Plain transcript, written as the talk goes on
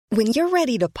When you're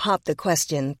ready to pop the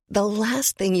question, the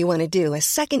last thing you want to do is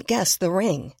second-guess the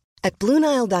ring. At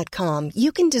BlueNile.com,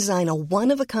 you can design a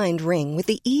one-of-a-kind ring with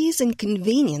the ease and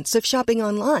convenience of shopping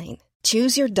online.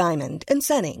 Choose your diamond and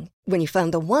setting. When you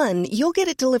find the one, you'll get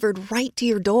it delivered right to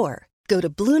your door. Go to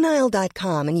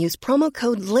BlueNile.com and use promo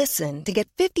code LISTEN to get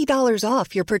 $50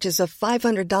 off your purchase of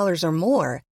 $500 or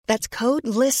more. That's code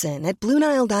LISTEN at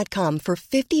BlueNile.com for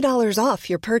 $50 off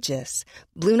your purchase.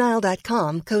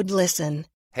 BlueNile.com, code LISTEN.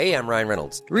 Hey, I'm Ryan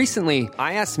Reynolds. Recently,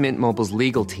 I asked Mint Mobile's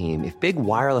legal team if big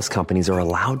wireless companies are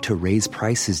allowed to raise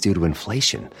prices due to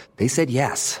inflation. They said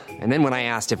yes. And then when I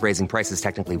asked if raising prices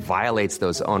technically violates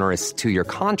those onerous two-year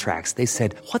contracts, they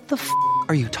said, "What the f***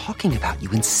 are you talking about,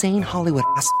 you insane Hollywood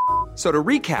ass?" So to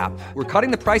recap, we're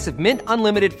cutting the price of Mint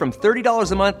Unlimited from $30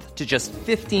 a month to just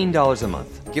 $15 a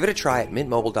month. Give it a try at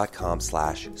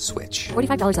mintmobile.com/switch.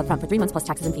 $45 up front for 3 months plus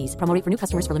taxes and fees. Promo rate for new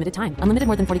customers for limited time. Unlimited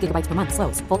more than 40 gigabytes per month.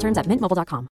 Slows full terms at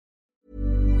mintmobile.com.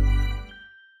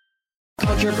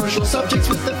 Controversial subjects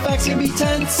with the facts can be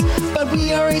tense, but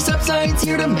we are Aesop Science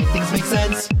here to make things make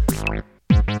sense.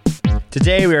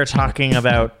 Today we are talking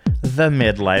about the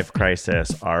midlife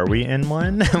crisis. Are we in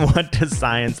one? What does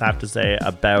science have to say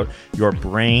about your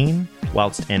brain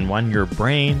whilst in one, your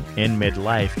brain in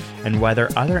midlife, and whether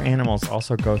other animals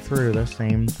also go through the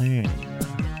same thing?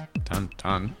 Dun,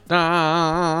 dun, dun.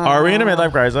 Are we in a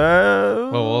midlife crisis?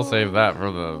 Well, we'll save that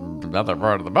for the other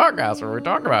part of the podcast where we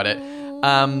talk about it.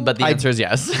 But the answer is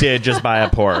yes. Did just buy a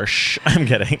Porsche. I'm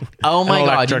kidding. Oh my An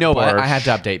God. You electric know what? Porsche. I had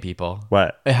to update people.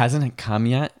 What? It hasn't come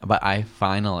yet, but I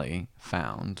finally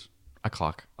found a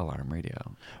clock alarm radio.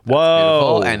 That's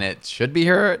Whoa. beautiful, and it should be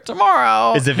here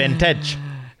tomorrow. Is it vintage?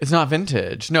 It's not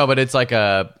vintage. No, but it's like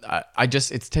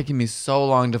it's taking me so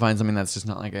long to find something that's just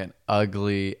not like an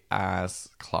ugly ass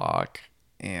clock.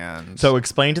 And So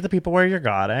explain to the people where you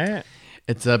got it.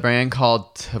 it's a brand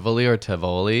called Tivoli or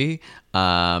Tivoli.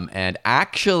 And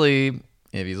actually,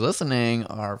 if he's listening,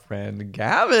 our friend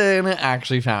Gavin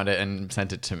actually found it and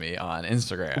sent it to me on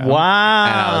Instagram. Wow.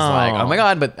 And I was like, oh my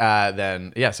God. But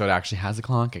then, yeah, so it actually has a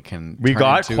clock. It can We turn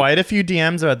got into- quite a few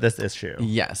DMs about this issue.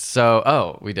 Yes.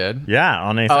 So, we did? Yeah,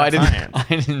 on Oh, I Aesop didn't, Science.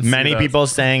 I didn't see Many those. people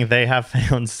saying they have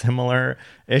found similar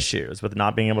issues with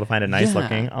not being able to find a nice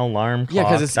looking alarm clock. Yeah,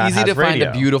 because it's that easy has to find a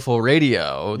radio. beautiful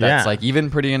radio that's Yeah. like even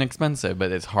pretty inexpensive,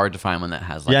 but it's hard to find one that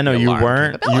has like Yeah, no, the you alarm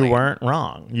weren't capability.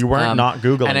 wrong. You weren't not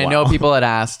Googling. And I well. know people had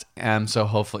asked, so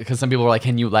hopefully, because some people were like,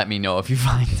 "Can you let me know if you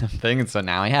find something?" And so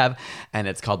now I have, and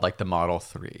it's called like the Model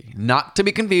 3, not to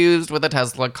be confused with a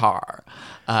Tesla car.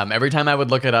 Every time I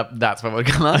would look it up, that's what would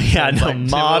come up. Yeah, It's no, like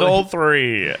Model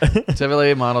 3.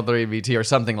 Tivoli Model 3 VT or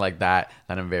something like that.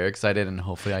 That I'm very excited, and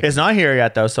hopefully I can. It's not here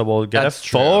yet, though, so we'll get That's a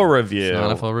full true. review. It's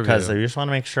not a full review. Because you just want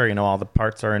to make sure, all the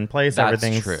parts are in place. That's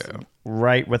Everything's true.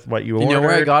 right with what you ordered. You know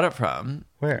where I got it from?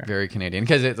 Where? Very Canadian.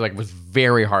 Because it was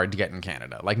very hard to get in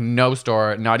Canada. Like no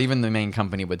store, not even the main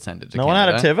company would send it to No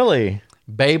Canada. one had a Tivoli.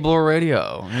 Babe Lure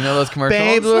Radio. You know those commercials?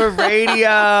 Babe Lure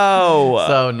Radio.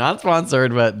 So not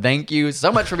sponsored, but thank you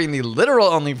so much for being the literal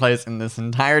only place in this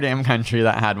entire damn country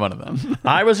that had one of them.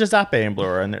 I was just at Babe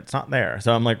Lure and it's not there.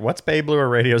 So I'm like, what's Babe Lure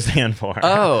Radio stand for?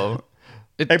 Oh.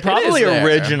 It probably is there.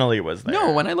 originally was there.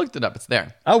 No, when I looked it up, it's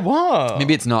there. Oh, whoa.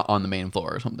 Maybe it's not on the main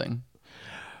floor or something.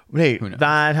 Wait, knows?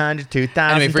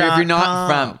 502,000. Anyway, if you're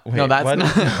not from... no, that's what?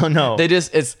 not... No. They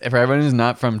just... It's for everyone who's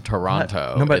not from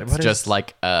Toronto. What? No, but it's what just is-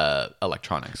 like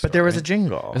electronics. But there was a store,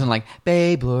 jingle. right? Isn't like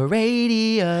Babe Lure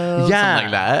Radio. Yeah.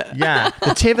 Something like that. Yeah.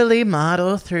 The Tivoli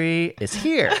Model 3 is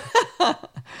here.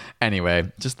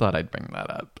 Anyway, just thought I'd bring that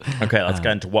up. Okay, let's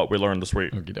get into what we learned this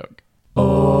week. Okie doke.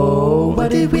 Oh,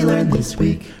 what did we learn this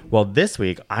week? Well, this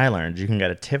week I learned you can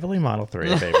get a Tivoli Model 3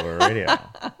 at Babe Lure Radio.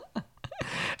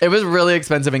 It was really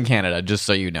expensive in Canada, just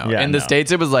so you know. Yeah, in the no.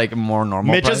 States, it was like more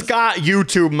normal. Mitch has price. got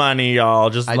YouTube money, y'all.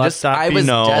 Just let that I be was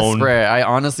known. desperate. I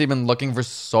honestly been looking for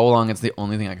so long. It's the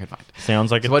only thing I could find.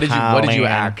 Sounds like So a what did you Italian.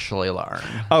 actually learn?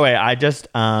 Oh wait, I just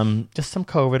some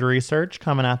COVID research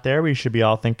coming out there. We should be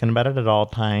all thinking about it at all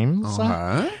times.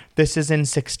 This is in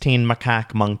 16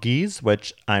 macaque monkeys,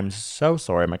 which I'm so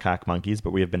sorry, macaque monkeys, but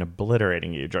we have been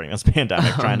obliterating you during this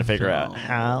pandemic trying to figure out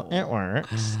how it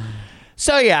works.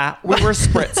 So yeah, we were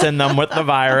spritzing them with the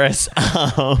virus.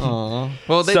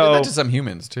 Well, they So- did that to some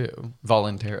humans too,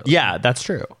 voluntarily. Yeah, that's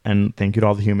true. And thank you to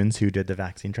all the humans who did the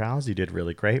vaccine trials. You did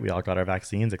really great. We all got our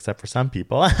vaccines except for some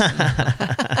people.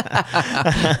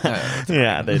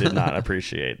 Yeah, they did not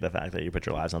appreciate the fact that you put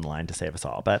your lives on the line to save us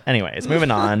all. But anyways,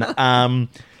 moving on.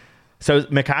 So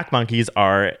macaque monkeys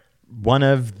are one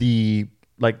of the,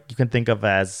 like, you can think of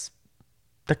as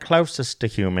the closest to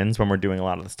humans when we're doing a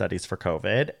lot of the studies for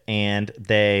COVID. And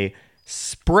they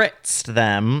spritzed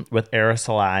them with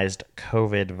aerosolized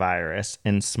COVID virus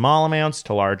in small amounts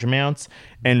to large amounts,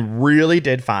 and really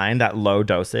did find that low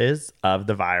doses of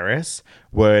the virus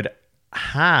would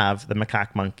have the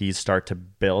macaque monkeys start to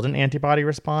build an antibody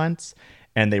response,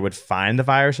 and they would find the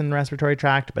virus in the respiratory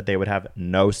tract, but they would have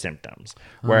no symptoms.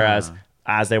 Whereas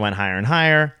as they went higher and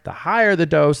higher, the higher the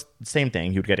dose, same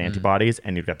thing. You'd get antibodies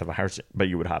and you'd get the virus, but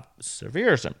you would have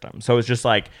severe symptoms. So it's just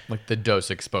like the dose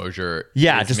exposure.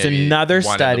 Yeah, is just maybe another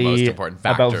one of the study most important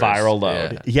about factors. viral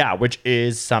load. Yeah, which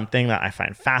is something that I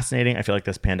find fascinating. I feel like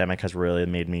this pandemic has really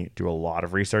made me do a lot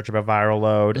of research about viral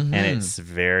load, and it's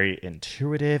very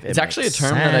intuitive. It's actually a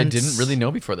term that I didn't really know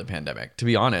before the pandemic, to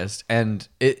be honest. And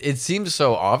it seems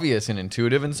so obvious and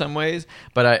intuitive in some ways,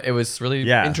 but it was really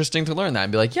interesting to learn that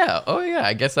and be like,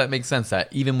 I guess that makes sense that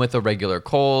even with a regular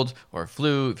cold or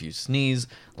flu, if you sneeze,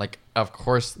 like, of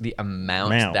course, the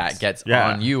amount that gets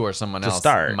on you or someone else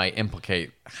might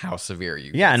implicate how severe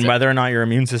you get. And whether or not your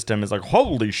immune system is like,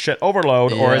 holy shit,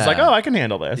 overload, or is like, oh, I can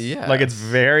handle this. Yeah. Like, it's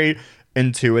very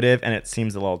intuitive, and it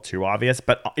seems a little too obvious,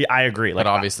 but I agree. Like, but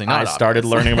obviously not. I started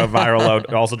learning about viral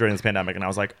load also during this pandemic, and I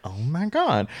was like, oh my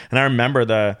God. And I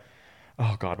remember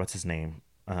what's his name?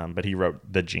 But he wrote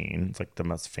The Gene. It's like the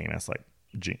most famous, like,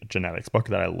 genetics book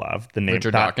that I love. The name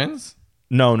Richard Dawkins?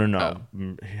 No.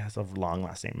 He has a long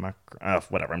last name.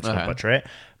 Whatever. I'm just gonna butcher it.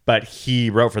 But he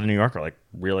wrote for the New Yorker like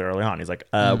really early on. He's like,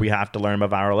 we have to learn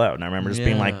about viral load. And I remember just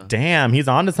being like, damn, he's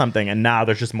onto something. And now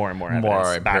there's just more and more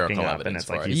evidence backing up. And it's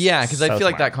like, because I feel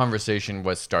like that conversation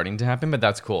was starting to happen, but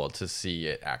that's cool to see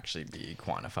it actually be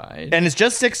quantified. And it's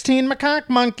just 16 macaque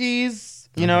monkeys.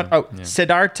 You know,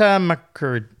 Siddhartha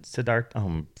Mukherjee.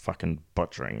 I'm fucking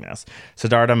butchering this.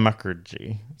 Siddhartha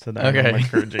Mukherjee.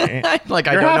 Mukherjee. Like,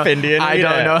 You're half Indian. I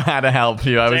don't know how to help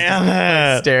you. I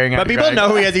was staring at. But people know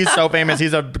who he is. He's so famous.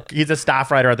 He's a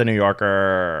staff writer at the New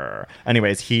Yorker.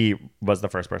 Anyways, he was the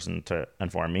first person to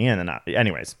inform me. And then,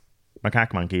 anyways,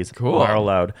 macaque monkeys. Cool. Viral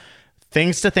load.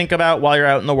 Things to think about while you're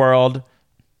out in the world.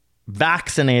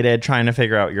 Vaccinated, trying to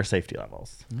figure out your safety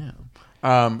levels. Yeah.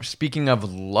 Speaking of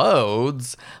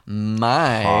loads,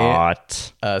 my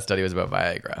study was about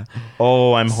Viagra.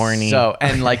 Oh, I'm horny. So,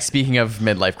 and like speaking of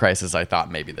midlife crisis, I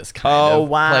thought maybe this kind of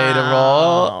played a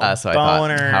role. So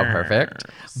Boner. I thought, how perfect.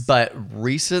 But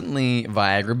recently,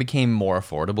 Viagra became more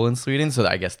affordable in Sweden. So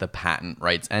I guess the patent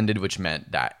rights ended, which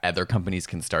meant that other companies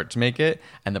can start to make it.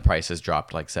 And the prices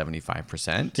dropped like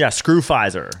 75%. Yeah, screw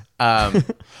Pfizer.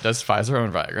 Does Pfizer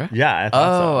own Viagra? Yeah, I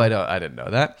thought so. I didn't know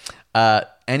that.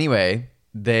 Anyway,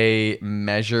 they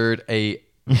measured a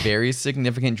very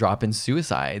significant drop in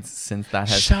suicides since that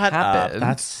has happened. Up.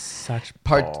 That's such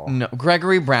bull. No,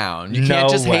 Gregory Brown. You can't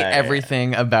just hate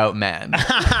everything about men.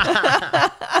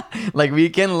 Like, we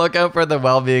can look out for the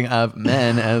well-being of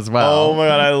men as well. Oh my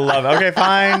God, I love it. Okay,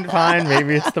 fine.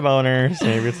 Maybe it's the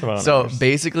boners. So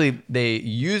basically, they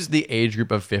used the age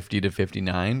group of 50 to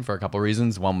 59 for a couple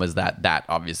reasons. One was that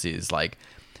obviously is like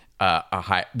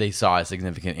they saw a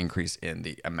significant increase in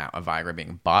the amount of Viagra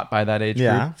being bought by that age group.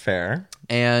 Yeah, fair.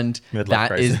 And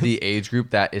that is the age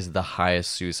group that is the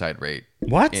highest suicide rate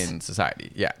in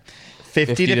society. Yeah.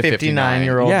 50 to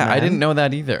 59-year-old Yeah, men? I didn't know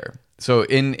that either. So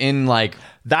in like...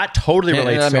 That totally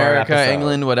relates to America, our episode.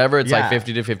 England, whatever, it's like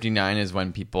 50 to 59 is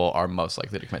when people are most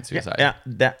likely to commit suicide. Yeah,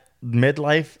 that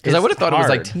midlife. Because I would have thought it was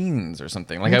like teens or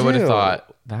something. Like, I would have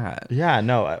thought that. Yeah,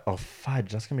 no. Oh,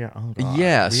 fudge. That's going to be... Oh, God.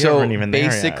 Yeah, so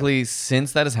basically,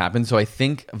 since that has happened, so I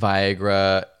think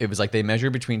Viagra, it was like they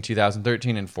measured between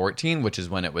 2013 and 14, which is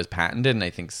when it was patented. And I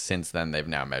think since then, they've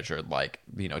now measured like,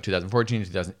 2014 to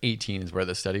 2018 is where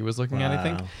the study was looking at, I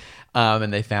think.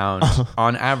 And they found,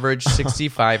 on average,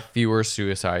 65 fewer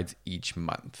suicides each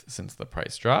month since the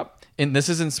price drop. And this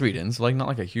is in Sweden, so like not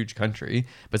like a huge country,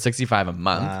 but 65 a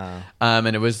month. Wow.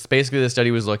 And it was basically the study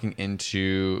was looking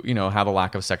into, how the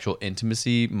lack of sexual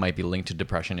intimacy might be linked to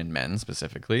depression in men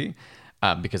specifically,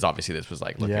 because obviously this was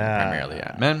like looking primarily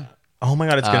at men. Oh my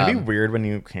God, it's going to be weird when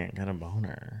you can't get a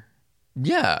boner.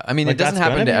 Yeah, I mean, it doesn't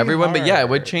happen to everyone, but yeah, it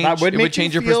would change. It would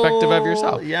change your perspective of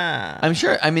yourself. Yeah, I'm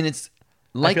sure. I mean, it's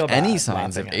like any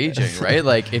signs of aging, right?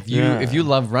 Like if you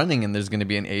love running and there's going to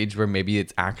be an age where maybe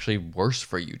it's actually worse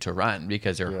for you to run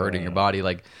because you're hurting your body,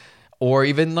 like, or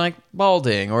even like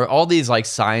balding or all these like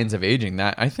signs of aging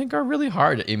that I think are really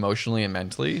hard emotionally and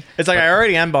mentally. It's like I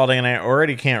already am balding and I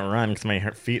already can't run because my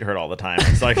feet hurt all the time.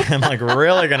 It's like I'm like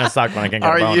really going to suck when I can't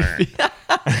get a boner.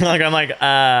 Like, I'm like,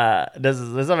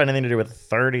 does this have anything to do with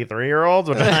 33-year-olds,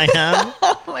 which I am?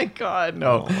 Oh my God,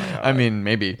 no. Oh my God. I mean,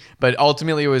 maybe. But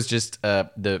ultimately, it was just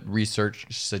the research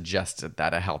suggested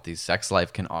that a healthy sex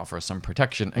life can offer some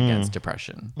protection against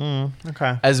depression.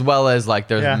 Okay. As well as, like,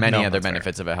 there's many other that's fair.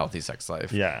 benefits of a healthy sex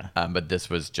life. Yeah. But this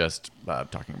was just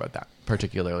talking about that,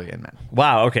 particularly in men.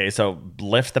 Wow. Okay. So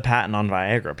lift the patent on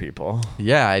Viagra, people.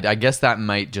 Yeah, I guess that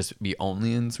might just be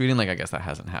only in Sweden. Like, I guess that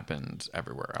hasn't happened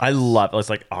everywhere else. I love it's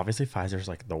like obviously Pfizer's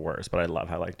like the worst, but I love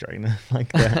how like during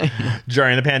the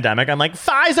during the pandemic, I'm like,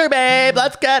 Pfizer, babe,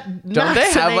 let's get Don't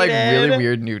they have like vaccinated." really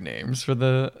weird new names for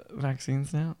the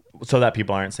vaccines now? So that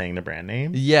people aren't saying the brand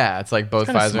name? Yeah, it's like both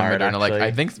kinda Pfizer smart, and Moderna. Like, actually.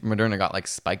 I think Moderna got like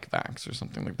Spikevax or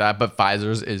something like that, but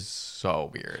Pfizer's is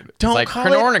so weird. Don't it's like call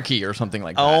it- Krenorniki or something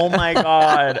like that. Oh my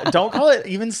God. Don't call it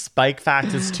even Spike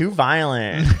Fact. It's too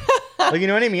violent. Like, you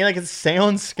know what I mean? Like, it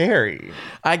sounds scary.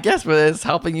 I guess, but it's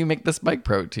helping you make the spike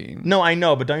protein. No, I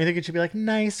know, but don't you think it should be like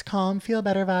nice, calm, feel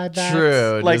better vibe? Facts?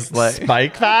 True, Like, just like-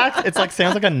 Spike Fact? It's like,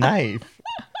 sounds like a knife.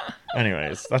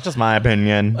 Anyways, that's just my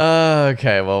opinion.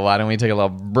 Okay, well, why don't we take a little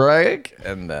break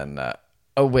and then?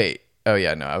 Oh wait. Oh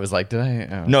yeah, no. I was like, did I?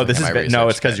 Oh, No, this is no.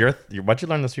 It's because you're. what you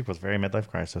learned this week was very midlife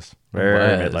crisis.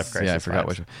 Very midlife crisis. Yeah, I forgot vibes.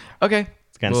 which one. Okay,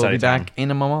 gonna we'll study be time. back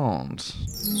in a moment.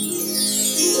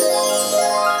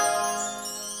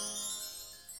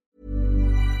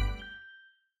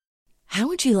 How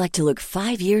would you like to look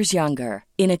 5 years younger?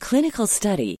 In a clinical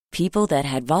study, people that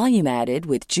had volume added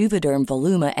with Juvederm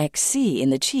Voluma XC in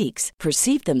the cheeks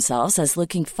perceived themselves as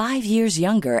looking 5 years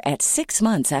younger at 6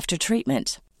 months after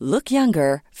treatment. Look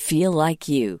younger, feel like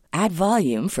you. Add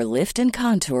volume for lift and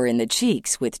contour in the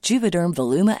cheeks with Juvederm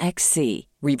Voluma XC.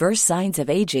 Reverse signs of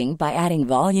aging by adding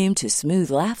volume to smooth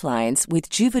laugh lines with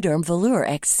Juvederm Volure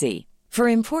XC. For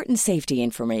important safety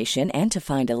information and to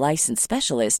find a licensed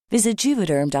specialist, visit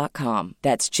Juvederm.com.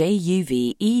 That's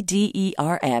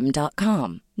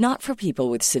JUVEDERM.com. Not for people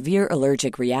with severe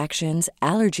allergic reactions,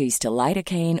 allergies to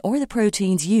lidocaine, or the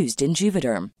proteins used in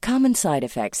Juvederm. Common side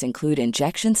effects include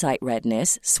injection site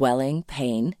redness, swelling,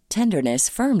 pain, tenderness,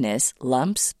 firmness,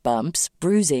 lumps, bumps,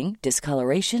 bruising,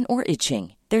 discoloration, or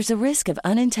itching. There's a risk of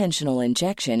unintentional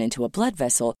injection into a blood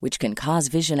vessel, which can cause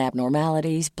vision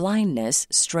abnormalities, blindness,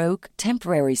 stroke,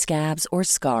 temporary scabs, or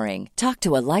scarring. Talk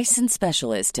to a licensed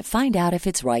specialist to find out if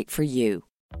it's right for you.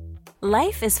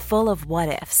 Life is full of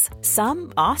what-ifs.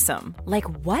 Some awesome, like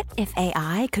what if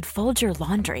AI could fold your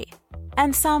laundry?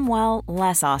 And some, well,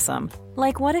 less awesome,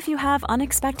 like what if you have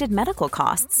unexpected medical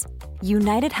costs?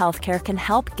 United Healthcare can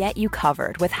help get you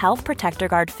covered with Health Protector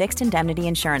Guard fixed indemnity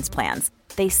insurance plans.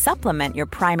 They supplement your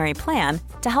primary plan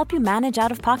to help you manage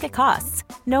out-of-pocket costs.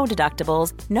 No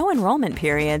deductibles, no enrollment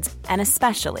periods, and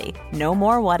especially no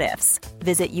more what-ifs.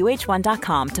 Visit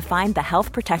uh1.com to find the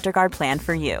Health Protector Guard plan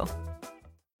for you.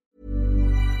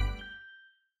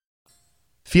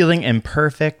 Feeling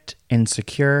imperfect,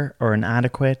 insecure, or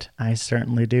inadequate? I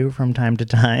certainly do from time to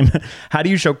time. How do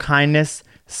you show kindness,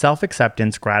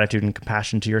 self-acceptance, gratitude, and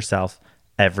compassion to yourself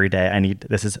every day?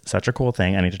 This is such a cool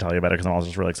thing. I need to tell you about it because I'm also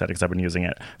just really excited because I've been using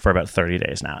it for about 30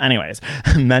 days now. Anyways,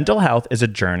 mental health is a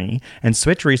journey, and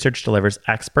Switch Research delivers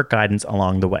expert guidance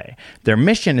along the way. Their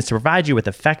mission is to provide you with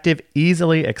effective,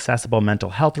 easily accessible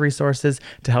mental health resources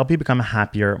to help you become a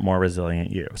happier, more resilient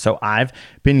you. So I've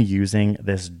been using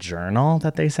this journal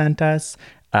that they sent us.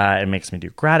 It makes me do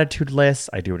gratitude lists.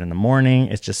 I do it in the morning.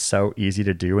 It's just so easy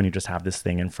to do when you just have this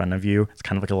thing in front of you. It's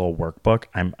kind of like a little workbook.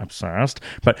 I'm obsessed.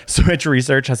 But Switch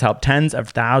Research has helped tens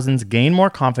of thousands gain more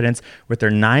confidence with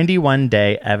their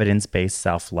 91-day evidence-based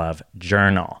self-love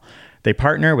journal. They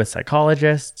partner with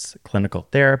psychologists, clinical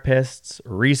therapists,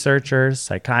 researchers,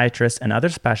 psychiatrists, and other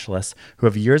specialists who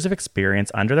have years of experience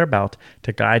under their belt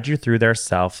to guide you through their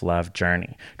self-love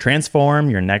journey. Transform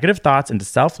your negative thoughts into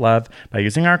self-love by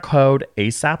using our code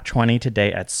ASAP20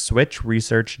 today at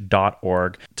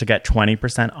switchresearch.org to get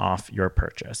 20% off your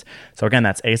purchase. So again,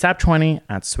 that's ASAP20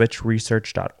 at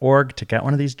switchresearch.org to get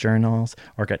one of these journals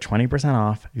or get 20%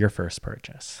 off your first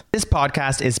purchase. This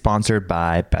podcast is sponsored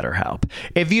by BetterHelp.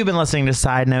 If you've been listening to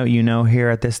Side Note, you know here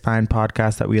at this fine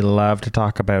podcast that we love to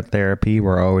talk about therapy.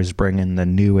 We're always bringing the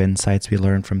new insights we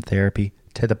learn from therapy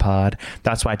to the pod.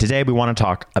 That's why today we want to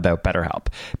talk about BetterHelp.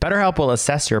 BetterHelp will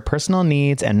assess your personal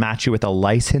needs and match you with a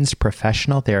licensed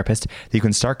professional therapist that you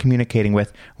can start communicating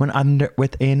with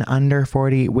within under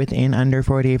 40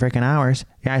 freaking hours.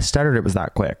 Yeah, I stuttered. It was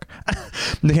that quick.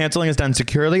 The counseling is done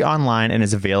securely online and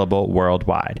is available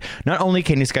worldwide. Not only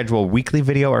can you schedule weekly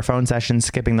video or phone sessions,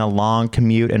 skipping the long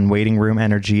commute and waiting room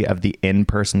energy of the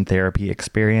in-person therapy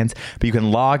experience, but you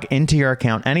can log into your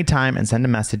account anytime and send a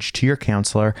message to your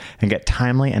counselor and get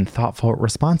timely and thoughtful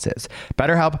responses.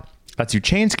 BetterHelp Lets you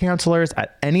change counselors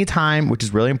at any time, which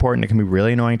is really important. It can be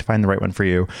really annoying to find the right one for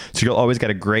you. So you'll always get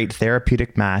a great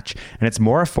therapeutic match, and it's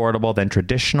more affordable than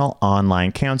traditional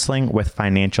online counseling with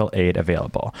financial aid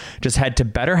available. Just head to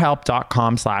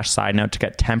betterhelp.com/sidenote to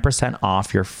get 10%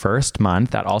 off your first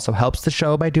month. That also helps the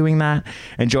show by doing that.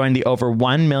 And join the over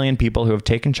 1 million people who have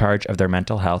taken charge of their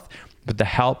mental health with the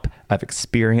help of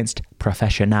experienced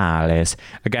professionals.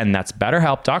 Again, that's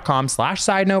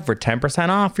betterhelp.com/sidenote for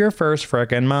 10% off your first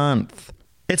frickin' month.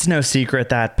 It's no secret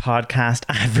that podcast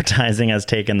advertising has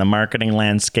taken the marketing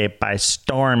landscape by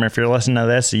storm. If you're listening to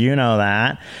this, you know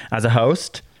that. As a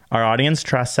host, our audience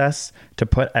trusts us to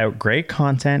put out great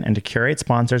content and to curate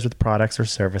sponsors with products or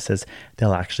services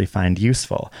they'll actually find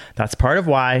useful. That's part of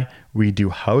why we do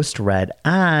host-read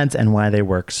ads and why they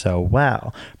work so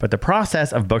well. But the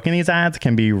process of booking these ads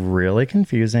can be really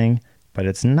confusing, but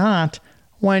it's not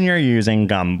when you're using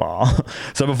Gumball.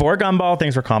 So before Gumball,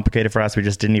 things were complicated for us. We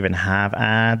just didn't even have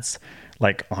ads.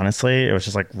 Like, honestly, it was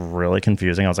just like really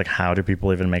confusing. I was like, how do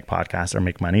people even make podcasts or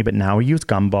make money? But now we use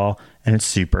Gumball and it's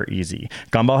super easy.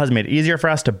 Gumball has made it easier for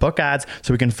us to book ads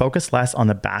so we can focus less on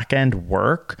the back end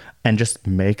work and just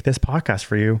make this podcast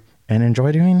for you and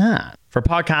enjoy doing that. For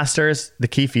podcasters, the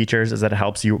key features is that it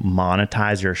helps you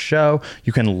monetize your show.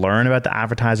 You can learn about the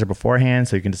advertiser beforehand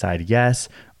so you can decide yes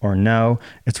or no.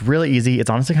 It's really easy. It's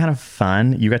honestly kind of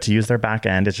fun. You get to use their back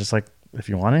end. It's just like, if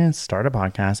you want to start a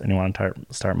podcast and you want to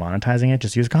start monetizing it,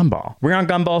 just use Gumball. We're on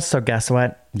Gumball, so guess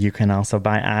what? You can also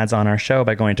buy ads on our show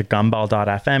by going to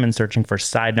gumball.fm and searching for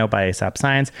Side Note by ASAP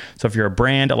Science. So if you're a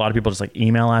brand, a lot of people just like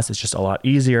email us. It's just a lot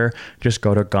easier. Just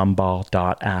go to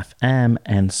gumball.fm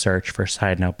and search for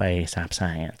Side Note by ASAP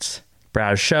Science.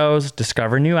 Browse shows,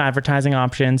 discover new advertising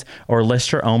options, or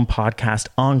list your own podcast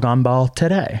on Gumball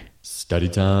today. Study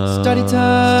time. Study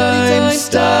time.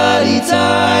 Study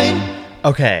time.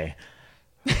 Okay.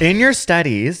 In your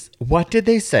studies, what did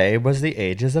they say was the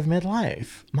ages of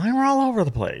midlife? Mine were all over the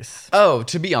place. Oh,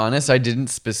 to be honest, I didn't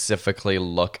specifically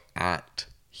look at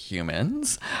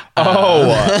humans. Oh,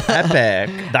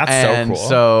 epic. That's And so cool.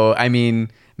 so, I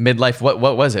mean, midlife, what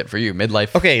was it for you?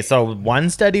 Midlife? Okay, so one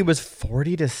study was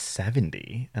 40 to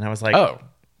 70. And I was like, Oh,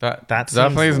 that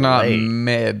definitely seems is not late.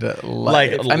 midlife.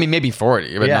 Like, I mean, maybe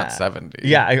 40, but yeah. not 70.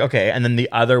 Yeah, okay. And then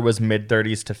the other was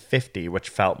mid-30s to 50, which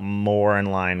felt more in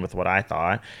line with what I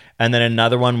thought. And then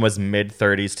another one was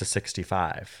mid-30s to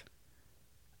 65.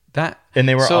 And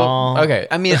they were all... Okay,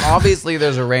 I mean, obviously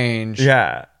there's a range.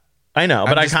 Yeah, I know.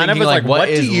 But I just kind of thinking, was like, what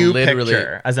do is you literally-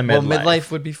 picture as a midlife? Well, midlife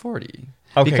would be 40.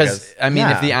 Okay, because, I mean,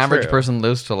 yeah, if the average true. person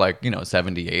lives to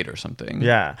 78 or something.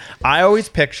 Yeah. I always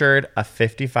pictured a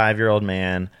 55-year-old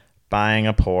man buying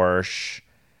a Porsche,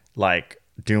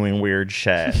 doing weird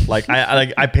shit.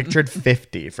 I pictured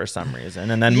 50 for some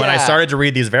reason. And then when I Yeah. started to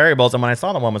read these variables and when I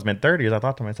saw the one was mid-30s, I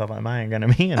thought to myself, am I going to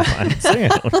be in one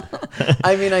soon?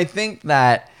 I mean, I think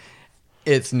that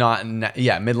it's not...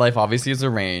 midlife obviously is a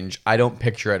range. I don't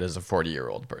picture it as a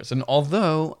 40-year-old person,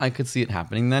 although I could see it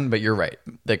happening then, but you're right.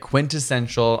 The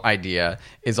quintessential idea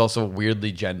is also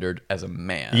weirdly gendered as a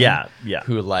man. Yeah.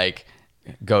 Who,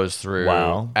 goes through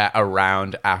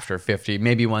around after 50,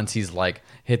 maybe once he's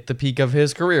hit the peak of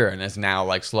his career and is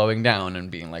now slowing down and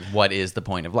being what is the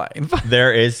point of life?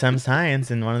 There is some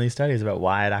science in one of these studies about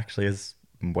why it actually is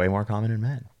way more common in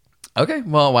men. Okay,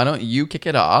 well, why don't you kick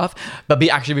it off? But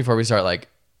before we start,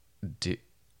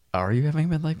 are you having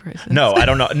a midlife crisis? No, I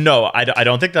don't know. No, I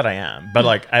don't think that I am.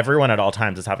 But everyone at all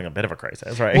times is having a bit of a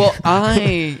crisis, right? Well,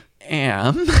 I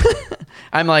am.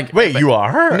 I'm wait, you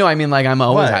are? No, I mean I'm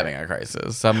always What? having a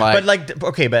crisis. I'm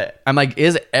but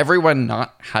is everyone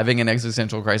not having an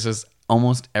existential crisis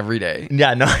almost every day?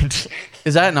 yeah, no.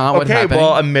 Is that not what's Okay, happening?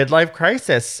 well, a midlife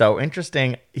crisis. So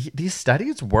interesting. These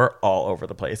studies were all over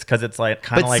the place because it's kind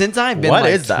of but since I've been what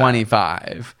is that?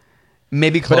 25,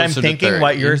 maybe closer But I'm to thinking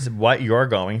 30. what you're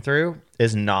going through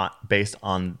is not based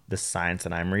on the science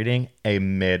that I'm reading. A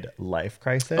midlife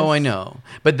crisis. Oh, I know.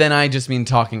 But then I just mean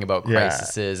talking about Yeah.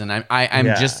 crises, and I'm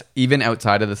Yeah. just even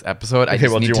outside of this episode. I Okay,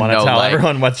 just well, do need you to wanna know. tell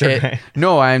everyone what's your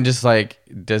No, I'm just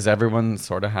does everyone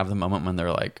sort of have the moment when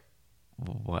they're like,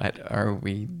 "What are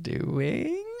we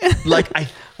doing?" I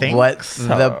think What's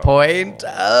so. the point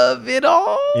of it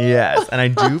all? Yes, and I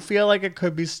do feel like it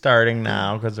could be starting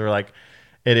now because they're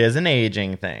it is an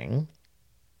aging thing.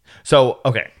 So,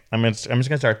 okay, I'm just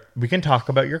gonna start. We can talk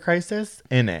about your crisis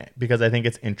in it because I think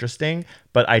it's interesting.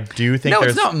 But I do think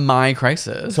it's not my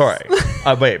crisis. Sorry,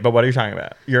 wait. But what are you talking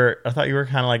about? I thought you were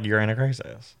kind of like you're in a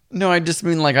crisis. No, I just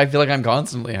mean like I feel like I'm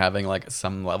constantly having like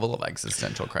some level of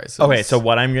existential crisis. Okay, so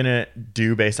what I'm gonna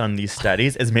do based on these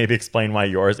studies is maybe explain why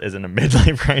yours isn't a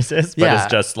midlife crisis, but it's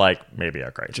just like maybe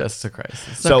a crisis. Just a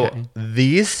crisis. So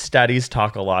these studies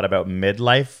talk a lot about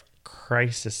midlife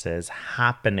crises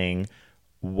happening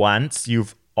once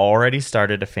you've already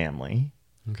started a family.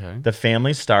 Okay. The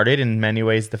family started, in many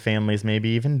ways, the family's maybe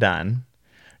even done.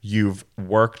 You've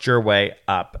worked your way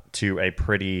up to a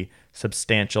pretty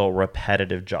substantial,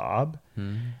 repetitive job.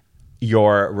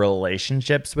 Your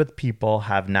relationships with people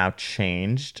have now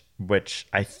changed, which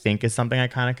I think is something I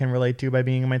kind of can relate to by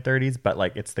being in my 30s, but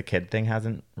like it's the kid thing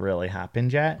hasn't really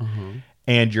happened yet.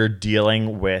 And you're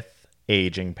dealing with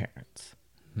aging parents.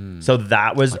 So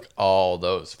that was like all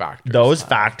those factors. Those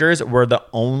factors were the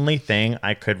only thing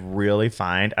I could really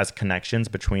find as connections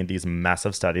between these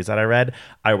massive studies that I read.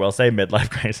 I will say midlife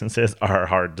crises are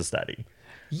hard to study.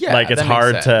 Yeah, like it's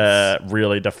hard to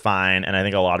really define, and I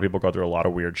think a lot of people go through a lot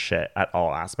of weird shit at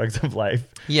all aspects of life.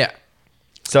 Yeah.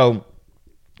 So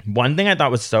one thing I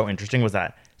thought was so interesting was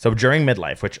that during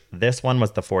midlife, which this one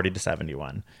was the 40 to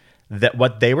 71, that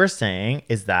what they were saying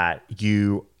is that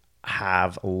you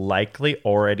have likely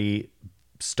already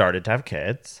started to have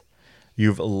kids.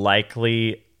 You've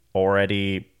likely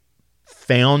already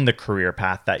found the career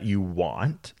path that you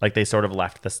want. Like they sort of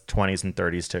left the 20s and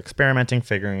 30s to experimenting,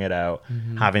 figuring it out,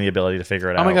 having the ability to figure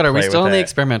it out. Oh my God, are we still in the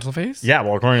experimental phase? Yeah,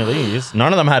 well, according to these,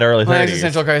 none of them had early 30s. My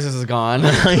existential crisis is gone.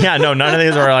 Yeah, no, none of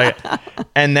these were like...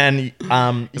 And then...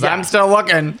 I'm still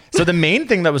looking. So the main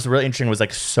thing that was really interesting was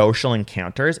like social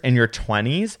encounters. In your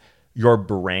 20s, your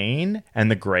brain and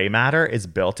the gray matter is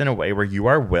built in a way where you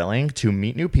are willing to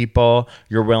meet new people.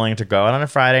 You're willing to go out on a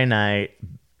Friday night,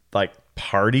 like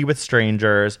party with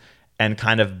strangers, and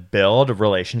kind of build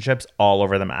relationships all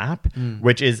over the map,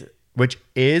 which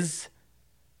is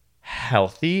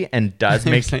healthy and does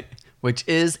make which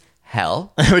is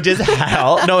hell. Which is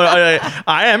hell. No,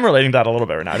 I am relating to that a little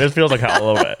bit right now. It just feels like hell a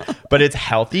little bit, but it's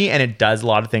healthy and it does a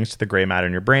lot of things to the gray matter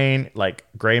in your brain, like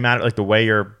gray matter, like the way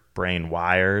your brain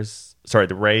wires. Sorry,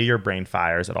 the way your brain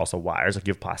fires, it also wires. Like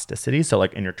you have plasticity. So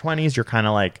like in your 20s, you're kind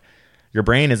of like, your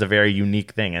brain is a very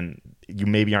unique thing, and you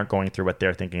maybe aren't going through what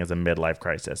they're thinking is a midlife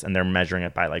crisis, and they're measuring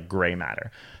it by like gray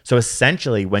matter. So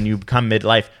essentially, when you become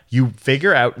midlife, you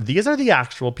figure out these are the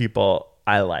actual people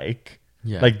I like.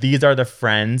 Yeah. Like these are the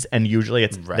friends, and usually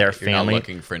it's their family. You're not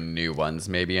looking for new ones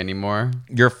maybe anymore.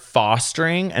 You're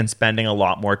fostering and spending a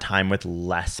lot more time with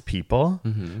less people,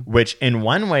 which in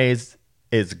one ways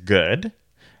is good.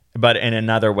 But in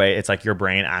another way, it's like your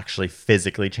brain actually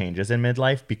physically changes in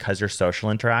midlife because your social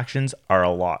interactions are a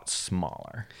lot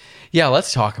smaller. Yeah,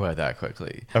 let's talk about that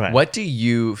quickly. Okay. What do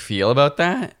you feel about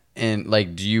that? And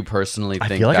like, do you personally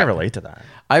think I feel like I relate to that.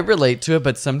 I relate to it,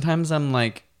 but sometimes I'm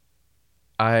like,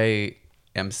 I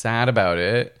am sad about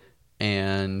it.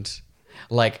 And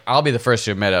like, I'll be the first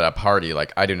to admit at a party,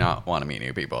 like, I do not want to meet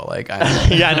new people. Like,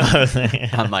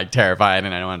 I'm like terrified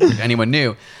and I don't want to meet anyone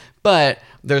new. But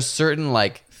there's certain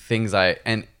like things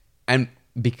and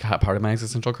because part of my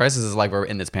existential crisis is like we're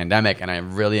in this pandemic and I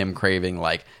really am craving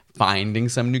like finding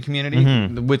some new community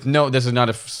this is not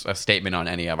a statement on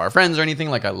any of our friends or anything.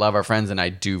 Like I love our friends and I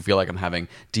do feel like I'm having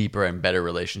deeper and better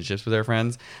relationships with our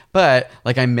friends, but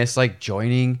like I miss like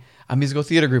joining a musical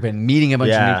theater group and meeting a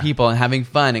bunch of new people and having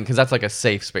fun, and because that's like a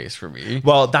safe space for me.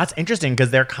 Well, that's interesting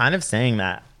because they're kind of saying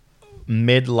that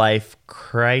midlife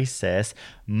crisis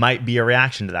might be a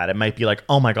reaction to that. It might be like,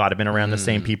 oh my God, I've been around the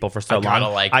same people for so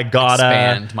long. I gotta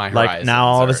expand my horizons. Like now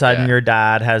all of a sudden your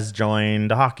dad has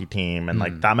joined a hockey team, and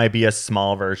like that might be a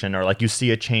small version, or like you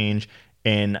see a change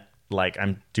in like,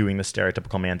 I'm doing the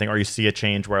stereotypical man thing, or you see a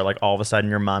change where like all of a sudden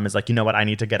your mom is like, you know what, I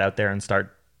need to get out there and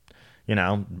start, you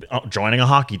know, joining a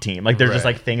hockey team. Like there's just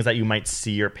like things that you might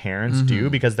see your parents do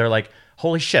because they're like,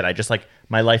 holy shit, I just like,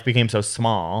 my life became so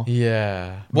small.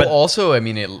 Yeah. Well, also, I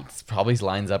mean, it probably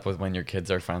lines up with when your kids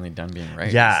are finally done being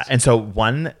raised. Yeah. And so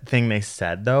one thing they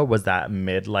said, though, was that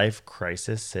midlife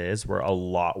crises were a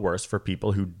lot worse for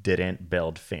people who didn't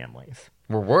build families.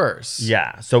 Were worse?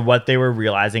 Yeah. So what they were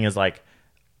realizing is like,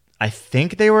 I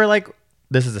think they were like,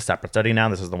 this is a separate study now.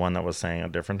 This is the one that was saying a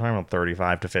different time,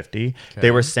 35 to 50. Okay.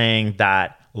 They were saying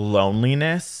that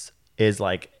loneliness is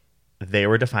like, they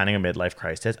were defining a midlife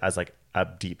crisis as like a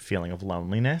deep feeling of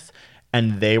loneliness.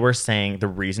 And they were saying the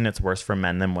reason it's worse for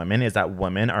men than women is that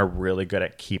women are really good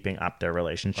at keeping up their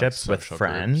relationships with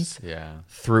friends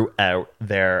throughout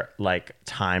their like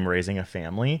time raising a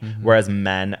family. Whereas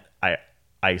men,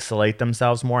 isolate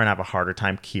themselves more and have a harder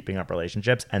time keeping up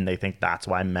relationships, and they think that's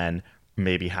why men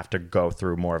maybe have to go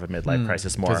through more of a midlife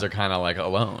crisis more because they're kind of like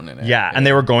alone in it. Yeah, and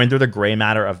they were going through the gray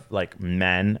matter of like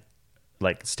men,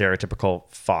 like stereotypical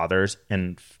fathers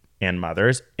and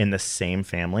mothers in the same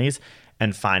families,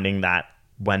 and finding that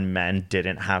when men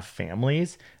didn't have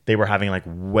families, they were having like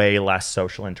way less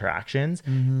social interactions.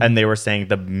 And they were saying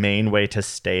the main way to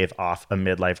stave off a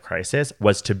midlife crisis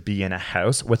was to be in a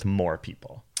house with more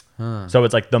people. So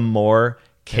it's like the more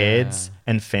kids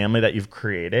and family that you've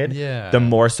created, the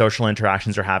more social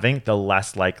interactions you're having, the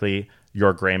less likely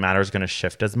your gray matter is going to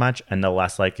shift as much, and the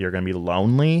less likely you're going to be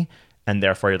lonely, and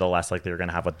therefore you're the less likely you're going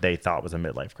to have what they thought was a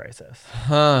midlife crisis.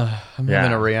 I'm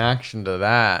having a reaction to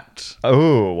that.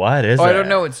 Oh, what is it? I don't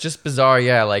know. It's just bizarre.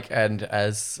 Yeah, like, and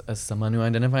as someone who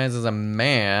identifies as a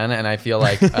man, and I feel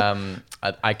like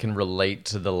I can relate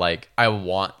to the, like, I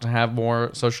want to have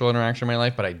more social interaction in my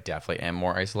life, but I definitely am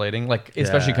more isolating. Like,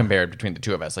 especially compared between the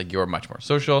two of us. Like, you're much more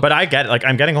social. But I get it. Like,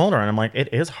 I'm getting older, and I'm like,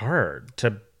 it is hard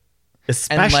to...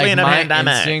 Especially in a pandemic.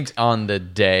 My instinct on the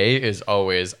day is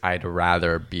always I'd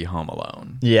rather be home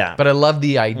alone. Yeah. But I love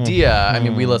the idea. I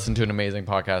mean, we listened to an amazing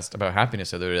podcast about happiness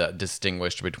the other day that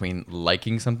distinguished between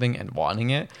liking something and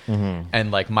wanting it.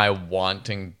 And like my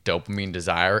wanting dopamine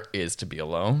desire is to be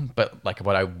alone. But like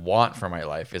what I want for my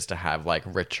life is to have like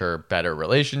richer, better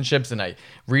relationships. And I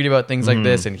read about things like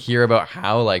this and hear about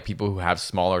how like people who have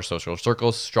smaller social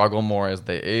circles struggle more as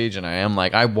they age. And I am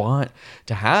like, I want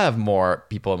to have more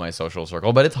people in my social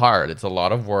circle, but it's hard. It's a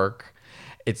lot of work.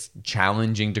 It's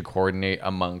challenging to coordinate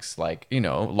amongst like, you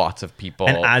know, lots of people.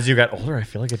 And as you get older, I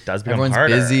feel like it does become everyone's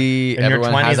harder. busy. In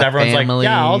Everyone your 20s, has a everyone's family. like,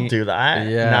 yeah, I'll do that.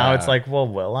 Yeah. Now it's like, well,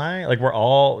 will I? Like, we're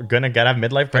all going to have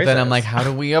midlife crisis. But then I'm like, how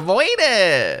do we avoid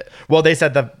it? Well, they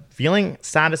said the feeling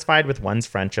satisfied with one's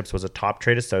friendships was a top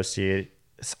trait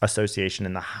association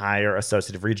in the higher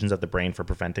associative regions of the brain for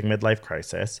preventing midlife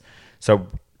crisis. So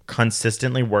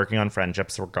consistently working on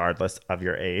friendships regardless of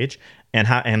your age, and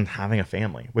having a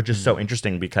family, which is so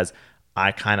interesting because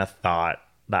I kind of thought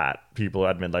that people who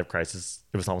had midlife crisis,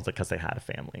 it was almost like because they had a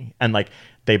family and like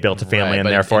they built a family, and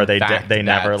therefore they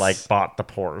never like bought the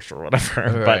Porsche or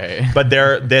whatever. Right. But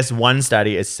this one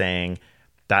study is saying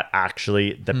that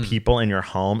actually the people in your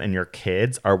home and your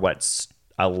kids are what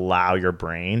allow your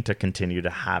brain to continue to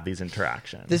have these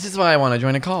interactions. This is why I want to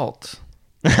join a cult.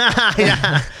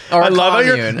 Yeah. Or I love how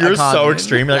commune, you're a so commune.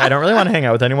 extreme. You're like, I don't really want to hang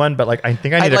out with anyone, but like I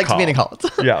think I need I'd a like cult. to be in a cult.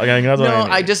 Yeah, like, that's what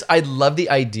No, I need. I love the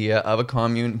idea of a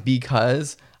commune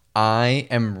because I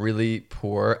am really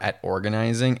poor at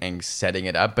organizing and setting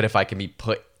it up. But if I can be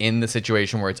put in the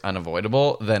situation where it's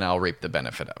unavoidable, then I'll reap the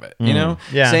benefit of it. You know?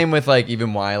 Yeah. Same with like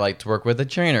even why I like to work with a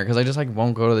trainer, because I just like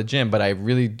won't go to the gym, but I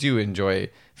really do enjoy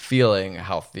feeling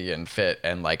healthy and fit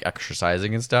and like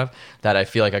exercising and stuff. That I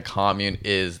feel like a commune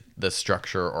is the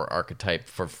structure or archetype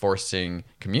for forcing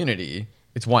community.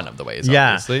 It's one of the ways,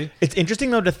 obviously. It's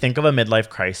interesting though to think of a midlife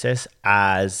crisis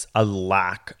as a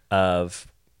lack of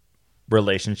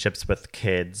relationships with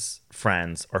kids,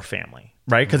 friends, or family,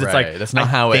 right? Because it's like that's not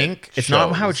how it's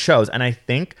not how it shows. And I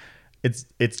think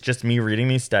it's just me reading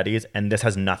these studies, and this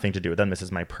has nothing to do with them. This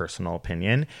is my personal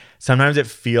opinion. Sometimes it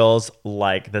feels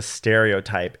like the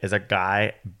stereotype is a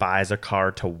guy buys a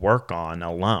car to work on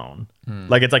alone.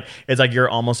 Like it's like you're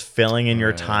almost filling in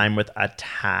your time with a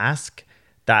task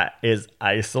that is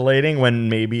isolating, when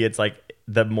maybe it's like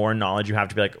the more knowledge you have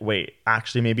to be like, wait,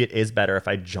 actually maybe it is better if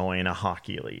I join a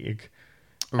hockey league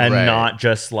and not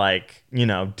just like, you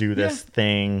know, do this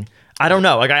thing. I don't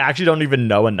know. Like, I actually don't even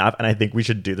know enough, and I think we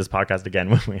should do this podcast again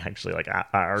when we actually like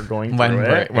are going through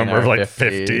it. When we're like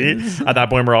 50. At that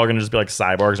point, we're all gonna just be like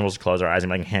cyborgs, and we'll just close our eyes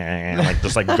and be like, and like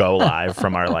just like go live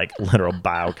from our like literal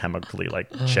biochemically like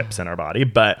chips in our body.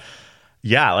 But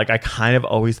yeah, like I kind of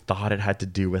always thought it had to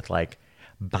do with like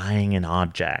buying an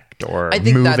object or I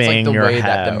think moving that's like the your way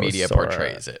that the house media or-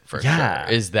 portrays it for Yeah.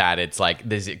 sure, is that it's like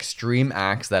these extreme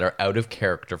acts that are out of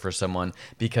character for someone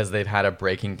because they've had a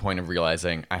breaking point of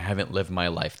realizing I haven't lived my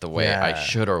life the way I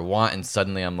should or want, and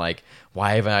suddenly I'm like,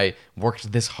 why haven't I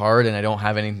worked this hard and I don't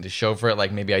have anything to show for it?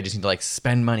 Like maybe I just need to like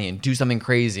spend money and do something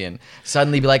crazy and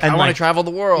suddenly be like, And I want like- to travel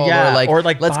the world, yeah, or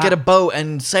like let's buy- get a boat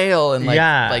and sail, and like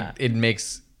Yeah. like it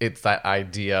makes it's that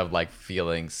idea of like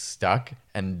feeling stuck,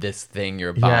 and this thing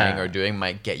you're buying or doing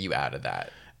might get you out of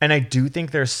that. And I do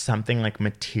think there's something like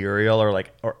material or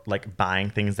like buying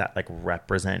things that like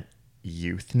represent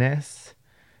youthness.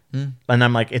 And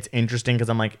I'm like, it's interesting because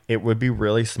I'm like, it would be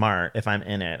really smart if I'm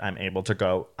in it, I'm able to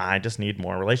go, I just need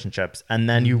more relationships. And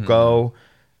then you go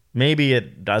maybe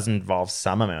it does involve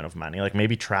some amount of money. Like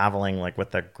maybe traveling like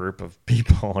with a group of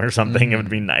people or something, it would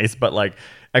be nice. But like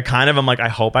I kind of am like, I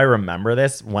hope I remember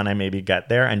this when I maybe get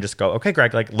there and just go, okay,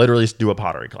 Greg, like literally just do a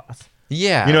pottery class.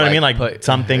 Yeah. You know what I mean? Like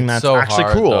something that's so actually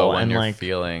hard, cool. Though, when and you're like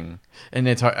feeling, and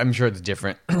it's hard, I'm sure it's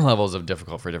different levels of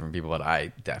difficult for different people, but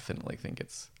I definitely think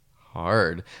it's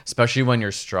hard, especially when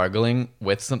you're struggling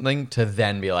with something, to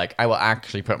then be like, I will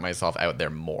actually put myself out there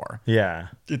more. Yeah.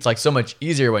 It's like so much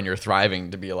easier when you're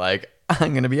thriving to be like,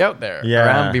 I'm going to be out there Yeah.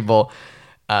 around people.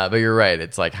 But you're right.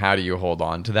 It's like, how do you hold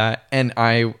on to that? And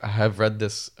I have read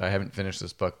this. I haven't finished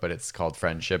this book, but it's called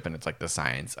Friendship. And it's like the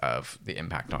science of the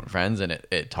impact on friends. And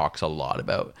it talks a lot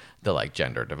about the like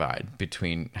gender divide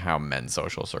between how men's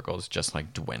social circles just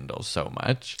like dwindle so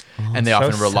much. And they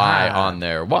often rely on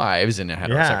their wives in a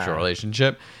heterosexual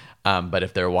relationship. But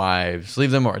if their wives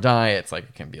leave them or die, it's like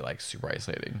it can be like super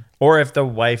isolating. Or if the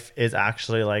wife is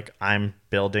actually like, I'm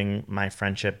building my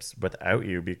friendships without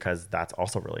you because that's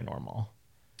also really normal.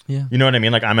 Yeah. You know what I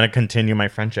mean? Like, I'm going to continue my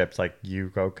friendships. Like, you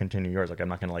go continue yours. Like, I'm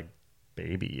not going to, like,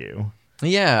 baby you.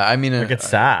 Yeah. I mean, like, it's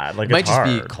sad. Like, it might it's just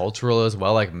hard. be cultural as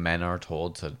well. Like, men are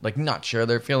told to, like, not share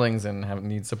their feelings and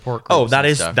need support groups. Oh, that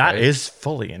is stuff, that right? is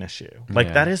fully an issue.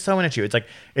 Like, that is so an issue. It's like,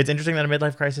 it's interesting that a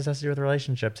midlife crisis has to do with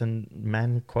relationships and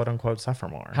men, quote unquote, suffer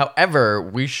more. However,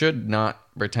 we should not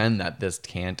pretend that this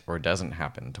can't or doesn't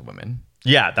happen to women.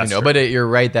 Yeah, that's true. But you're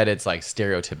right that it's, like,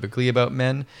 stereotypically about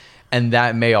men. And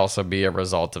that may also be a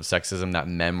result of sexism, that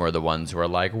men were the ones who are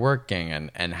like working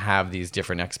and have these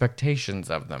different expectations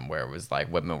of them, where it was like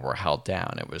women were held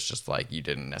down. It was just like you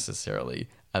didn't necessarily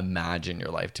imagine your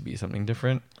life to be something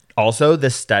different. Also, the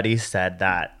study said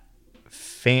that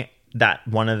that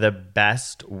one of the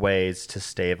best ways to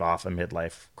stave off a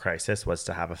midlife crisis was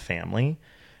to have a family.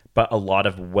 But a lot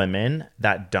of women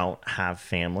that don't have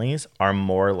families are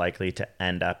more likely to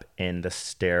end up in the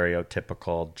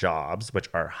stereotypical jobs, which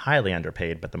are highly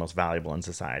underpaid, but the most valuable in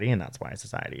society. And that's why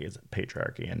society is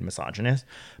patriarchy and misogynist.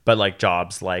 But like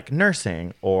jobs like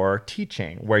nursing or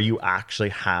teaching, where you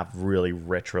actually have really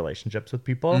rich relationships with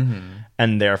people. Mm-hmm.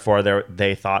 And therefore,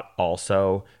 they thought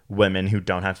also women who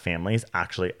don't have families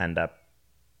actually end up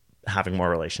having more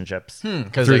relationships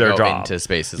because through they their go job. into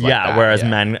spaces like that. Whereas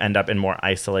men end up in more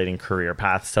isolating career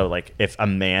paths. So like if a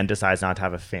man decides not to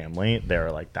have a family,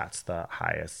 they're like, that's the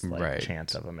highest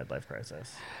chance of a midlife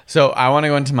crisis. So I want to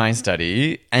go into my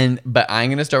study, but I'm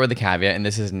going to start with a caveat, and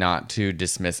this is not to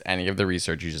dismiss any of the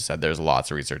research you just said. There's lots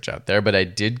of research out there, but I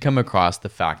did come across the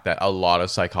fact that a lot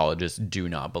of psychologists do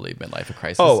not believe midlife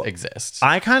crisis exists.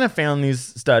 I kind of found these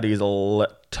studies a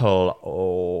little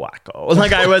wacko.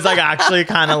 Like I was like actually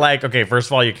kind of like, okay, first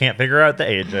of all, you can't figure out the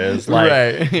ages. Like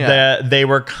right. Yeah. They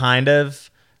were kind of,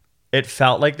 it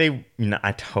felt like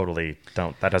I totally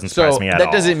don't, that doesn't surprise me at all.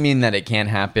 That doesn't mean that it can't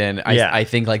happen. I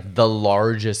think like the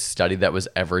largest study that was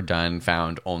ever done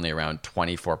found only around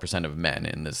 24% of men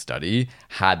in this study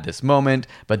had this moment.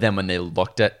 But then when they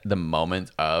looked at the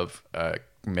moment of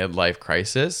midlife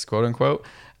crisis, quote unquote,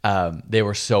 they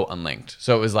were so unlinked.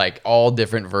 So it was like all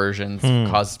different versions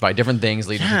caused by different things,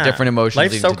 leading to different emotions,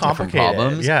 Life's leading so to different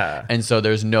problems. Yeah. And so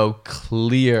there's no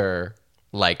clear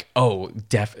like,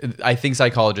 I think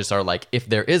psychologists are like, if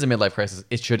there is a midlife crisis,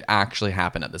 it should actually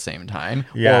happen at the same time.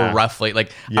 Or roughly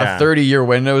like a 30-year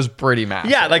window is pretty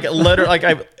massive. Yeah, like literally,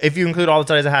 like if you include all the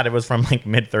studies I had, it was from like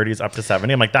mid 30s up to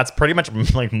 70. I'm like, that's pretty much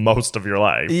like most of your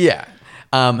life. Yeah.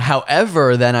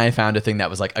 However, then I found a thing that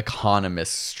was like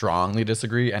economists strongly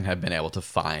disagree and have been able to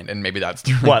find, and maybe that's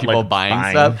through people like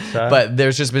buying stuff. But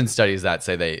there's just been studies that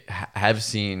say they have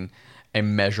seen a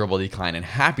measurable decline in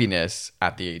happiness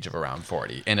at the age of around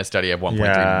 40 in a study of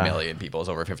 1.3 million people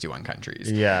over 51 countries.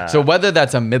 Yeah. So whether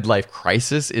that's a midlife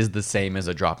crisis is the same as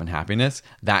a drop in happiness,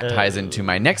 that ties into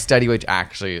my next study, which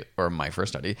actually, or my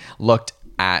first study, looked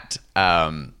at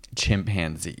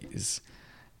chimpanzees.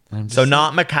 So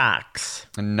not macaques.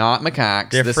 Not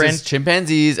macaques. Different. This is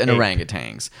chimpanzees and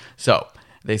orangutans. So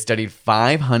they studied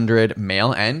 500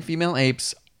 male and female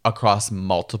apes across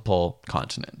multiple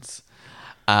continents.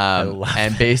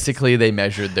 And basically they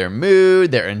measured their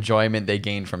mood, their enjoyment they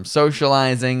gained from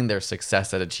socializing, their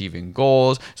success at achieving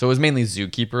goals. So it was mainly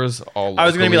zookeepers all locally. I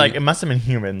was going to be like, it must have been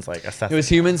humans like assessing. It was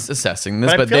humans assessing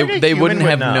this, but they wouldn't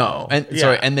have known.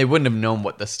 And they wouldn't have known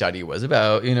what the study was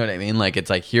about. You know what I mean? Like, it's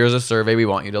like, here's a survey. We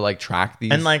want you to like track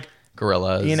these. And like,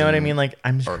 gorillas. You know what I mean? Like,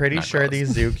 I'm pretty sure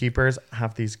these zookeepers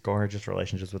have these gorgeous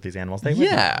relationships with these animals.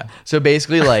 So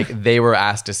basically, like, they were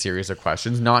asked a series of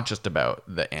questions, not just about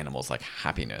the animals' like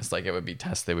happiness. Like, it would be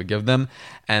tests they would give them.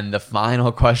 And the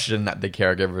final question that the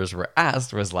caregivers were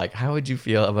asked was like, how would you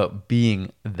feel about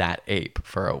being that ape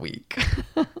for a week?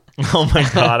 Oh my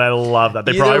God, I love that.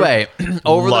 They probably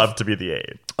love to be the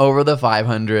ape. over the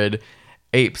 500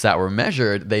 apes that were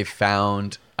measured, they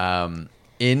found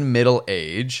in middle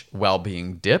age,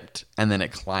 well-being dipped, and then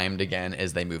it climbed again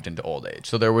as they moved into old age.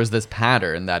 So there was this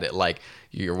pattern that it like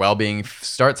your well-being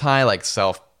starts high, like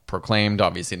self-proclaimed.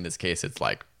 Obviously, in this case, it's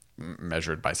like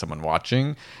measured by someone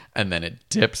watching, and then it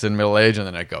dips in middle age, and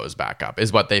then it goes back up,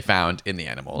 is what they found in the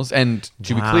animals. And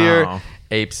to be clear,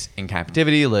 apes in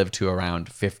captivity live to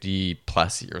around 50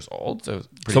 plus years old. So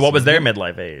what was their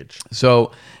midlife age?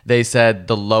 So they said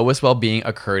the lowest well-being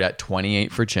occurred at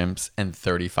 28 for chimps and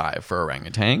 35 for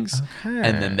orangutans. Okay.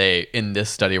 And then they, in this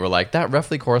study, were like, that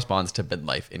roughly corresponds to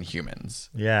midlife in humans.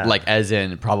 Yeah. Like, as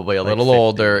in probably a little 50.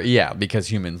 older. Yeah, because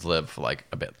humans live like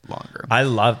a bit longer. I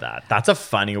love that. That's a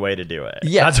funny way to do it.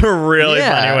 Yeah. That's a really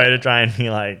funny way to try and be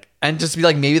like... And just be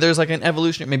like, maybe there's like an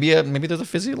evolution, maybe there's a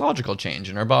physiological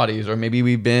change in our bodies, or maybe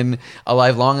we've been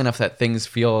alive long enough that things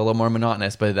feel a little more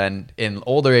monotonous, but then in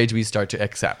older age, we start to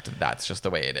accept that's just the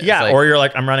way it is. Yeah, like, or you're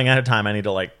like, I'm running out of time. I need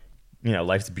to like,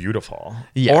 life's beautiful.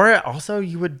 Yeah. Or also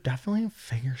you would definitely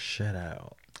figure shit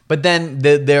out. But then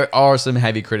there are some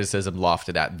heavy criticism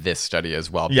lofted at this study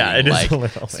as well. Yeah, it is like, a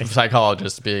little thing.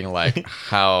 Psychologists being like,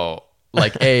 how...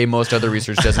 Like, most other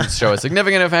research doesn't show a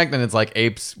significant effect, and it's like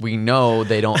apes, we know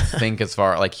they don't think as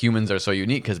far, like humans are so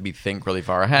unique because we think really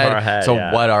far ahead. So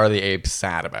what are the apes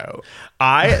sad about?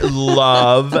 I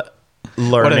love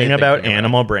learning about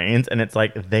animal brains, and it's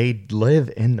like they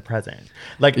live in the present.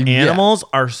 Like animals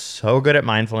are so good at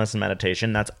mindfulness and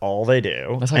meditation. That's all they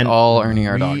do. That's like all Ernie,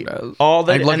 our dog, does.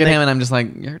 I look at him and I'm just like,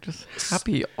 you're just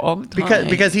happy all the time.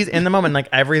 Because he's in the moment. Like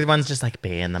everyone's just like,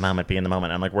 be in the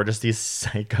moment. I'm like, we're just these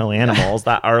psycho animals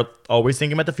that are always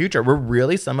thinking about the future. We're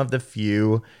really some of the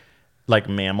few like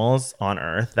mammals on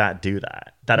Earth that do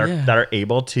that. That are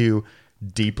able to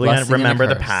deeply remember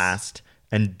the past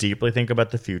and deeply think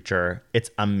about the future.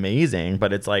 It's amazing,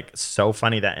 but it's like so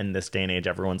funny that in this day and age,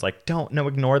 everyone's like,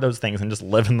 ignore those things and just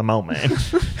live in the moment.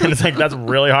 And it's like, that's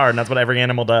really hard. And that's what every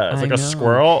animal does. Like a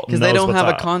squirrel, because they don't have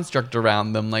a construct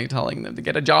around them, like telling them to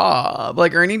get a job.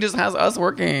 Like Ernie just has us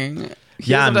working.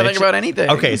 He doesn't have to think about anything.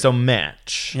 Okay, so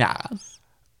Mitch. Yes.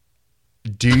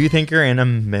 Do you think you're in a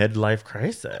midlife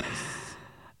crisis?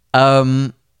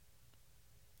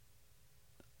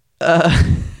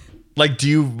 Like,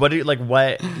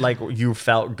 you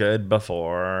felt good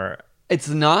before? It's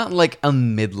not like a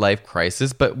midlife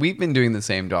crisis, but we've been doing the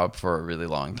same job for a really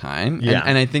long time. Yeah.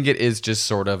 And I think it is just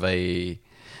sort of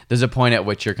there's a point at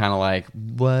which you're kind of like,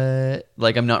 what?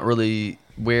 Like, I'm not really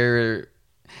where...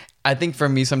 I think for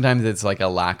me, sometimes it's like a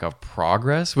lack of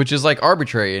progress, which is like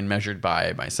arbitrary and measured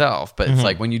by myself. But it's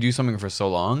like when you do something for so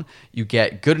long, you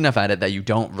get good enough at it that you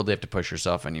don't really have to push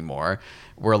yourself anymore.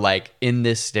 We're like in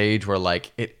this stage where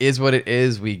like it is what it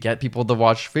is. We get people to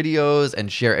watch videos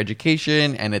and share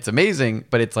education, and it's amazing.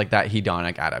 But it's like that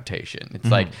hedonic adaptation.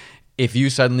 It's like if you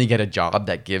suddenly get a job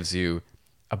that gives you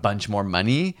a bunch more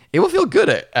money, it will feel good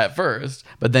at first.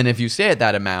 But then if you stay at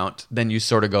that amount, then you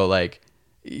sort of go like,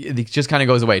 it just kind of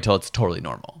goes away till it's totally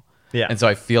normal. Yeah. And so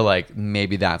I feel like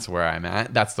maybe that's where I'm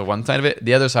at. That's the one side of it.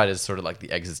 The other side is sort of like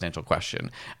the existential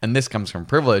question. And this comes from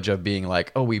privilege of being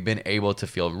like, we've been able to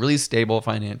feel really stable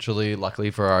financially, luckily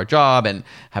for our job, and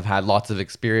have had lots of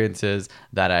experiences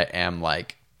that I am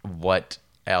like, what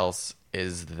else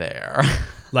is there?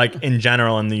 Like in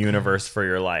general in the universe for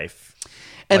your life.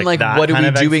 And like what are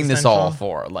we doing this all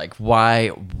for? Like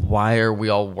why are we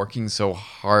all working so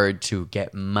hard to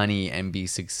get money and be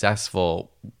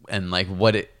successful? And like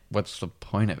what's the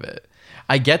point of it?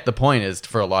 I get the point is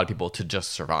for a lot of people to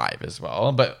just survive as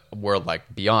well, but we're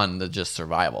like beyond the just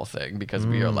survival thing because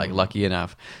we are like lucky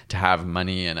enough to have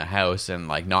money and a house and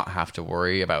like not have to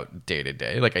worry about day to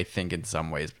day. Like I think in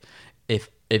some ways if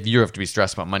you have to be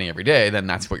stressed about money every day, then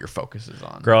that's what your focus is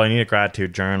on. Girl, you need a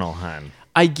gratitude journal, hun.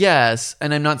 I guess,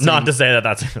 and I'm not saying... Not to say that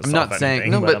that's... I'm not saying...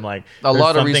 anything, No, but I'm like, a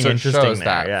lot of research shows there,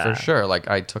 that, for sure. Like,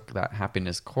 I took that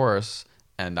happiness course,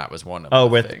 and that was one of the Oh,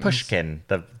 with things. Pushkin,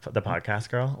 the podcast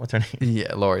girl? What's her name?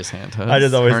 Yeah, Lori Santos. I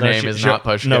just always her know name is not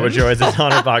Pushkin. No, but she always is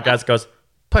on her podcast goes,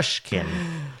 Pushkin.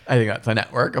 I think that's a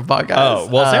network of podcasts. Oh,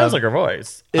 well, it sounds like her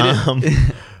voice.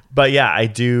 But yeah, I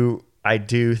do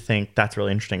think that's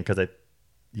really interesting because I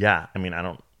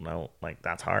don't know, like,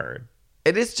 that's hard.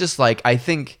 It is just like, I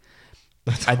think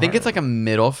it's like a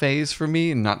middle phase for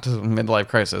me, not to midlife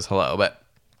crisis, but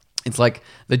it's like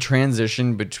the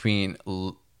transition between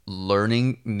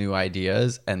learning new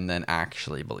ideas and then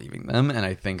actually believing them. And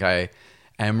I think I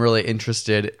am really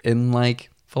interested in like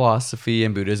philosophy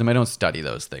and Buddhism. I don't study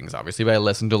those things, obviously, but I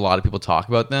listen to a lot of people talk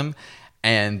about them,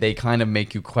 and they kind of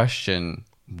make you question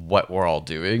what we're all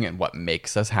doing and what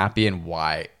makes us happy and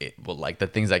why it will, like, the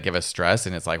things that give us stress.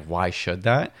 And it's like, why should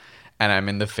that? And I'm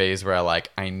in the phase where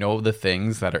I know the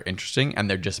things that are interesting and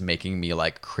they're just making me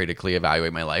like critically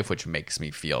evaluate my life, which makes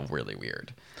me feel really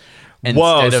weird.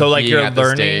 Whoa, so like you're at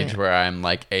learning the stage where I'm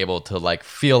like able to like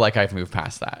feel like I've moved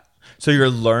past that. So you're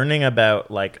learning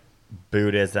about like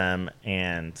Buddhism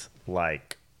and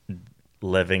like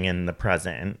living in the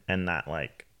present, and that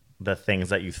like the things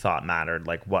that you thought mattered,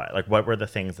 like what were the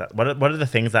things that what are the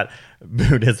things that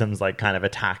Buddhism's like kind of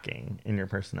attacking in your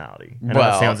personality? I know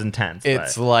that sounds intense.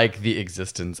 It's like the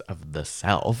existence of the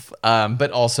self,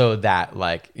 but also that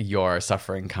like your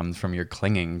suffering comes from your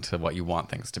clinging to what you want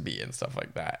things to be and stuff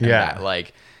like that. And that,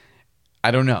 like, I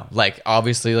don't know. Like,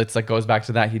 obviously, it's like goes back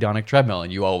to that hedonic treadmill,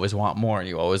 and you always want more, and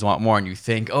you always want more, and you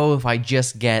think, oh, if I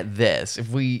just get this, if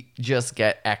we just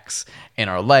get X in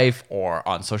our life or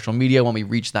on social media, when we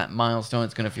reach that milestone,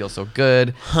 it's gonna feel so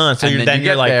good. So and then you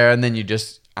you're get like, there, and then you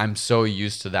just. I'm so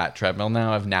used to that treadmill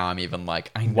now. I'm even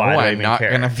like, I know Why do I I'm even not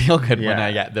care? gonna feel good when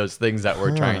I get those things that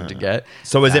we're trying to get.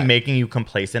 So is it making you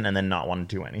complacent and then not want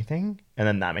to do anything, and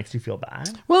then that makes you feel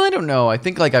bad? Well, I don't know. I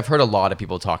think like I've heard a lot of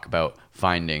people talk about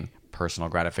finding personal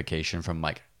gratification from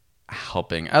like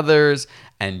helping others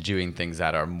and doing things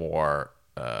that are more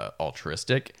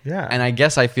altruistic. Yeah. And I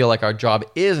guess I feel like our job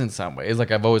is in some ways,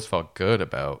 like I've always felt good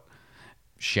about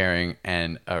sharing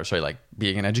and like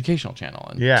being an educational channel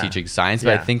and teaching science.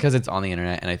 But I think because it's on the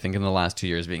internet, and I think in the last 2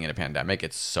 years being in a pandemic,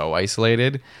 it's so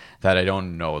isolated that I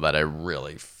don't know that I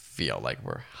really feel like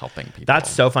we're helping people. That's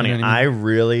so funny. You know what I mean? I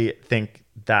really think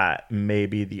that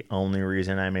maybe the only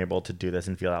reason I'm able to do this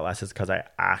and feel that less is because I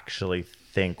actually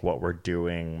think what we're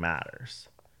doing matters.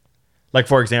 Like,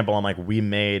 for example, I'm like, we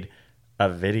made a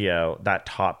video that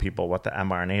taught people what the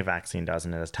mRNA vaccine does,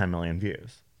 and it has 10 million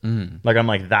views. Like, I'm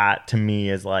like, that to me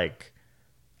is like,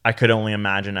 I could only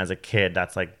imagine as a kid,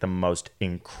 that's like the most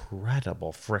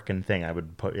incredible freaking thing I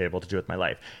would be able to do with my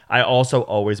life. I also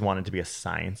always wanted to be a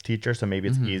science teacher, so maybe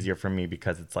it's easier for me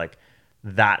because it's like,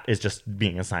 that is just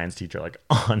being a science teacher like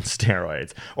on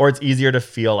steroids, or it's easier to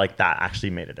feel like that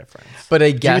actually made a difference. But I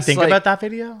guess, do you think like, about that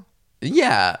video?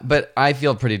 Yeah, but I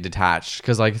feel pretty detached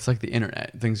because like it's like the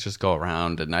internet. Things just go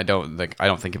around, and I don't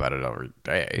think about it every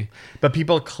day. But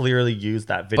people clearly use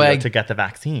that video to get the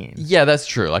vaccine. Yeah, that's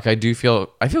true. Like I feel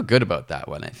good about that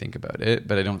when I think about it,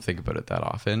 but I don't think about it that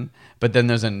often. But then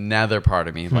there's another part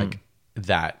of me like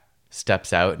that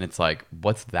steps out, and it's like,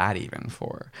 what's that even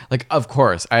for? Like, of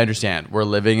course I understand we're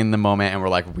living in the moment, and we're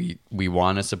like, we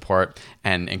want to support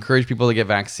and encourage people to get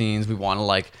vaccines. We want to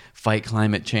like fight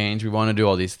climate change. We want to do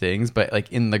all these things, but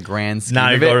like in the grand scheme now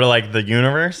you of go it, to like the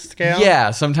universe scale.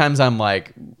 yeah, sometimes I'm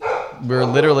like, we're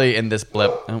literally in this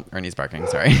blip. Oh, Ernie's barking,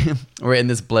 sorry. We're in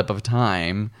this blip of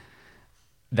time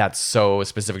that's so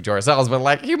specific to ourselves, but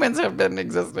like humans have been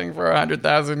existing for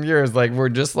 100,000 years. Like we're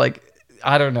just like,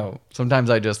 I don't know.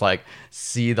 Sometimes I just like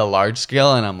see the large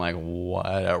scale, and I'm like, what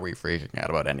are we freaking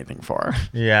out about anything for?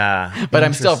 Yeah. But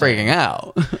I'm still freaking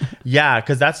out. Yeah,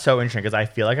 because that's so interesting, because I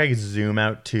feel like I zoom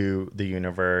out to the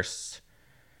universe,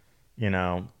 you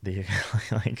know, the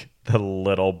like the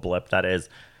little blip that is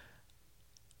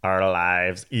our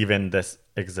lives, even this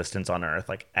existence on Earth,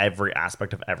 like every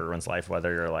aspect of everyone's life,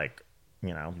 whether you're like,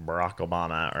 you know, Barack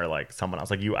Obama or like someone else,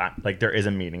 like you act like there is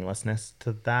a meaninglessness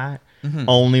to that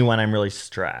only when I'm really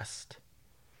stressed.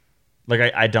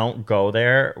 Like I don't go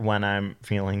there when I'm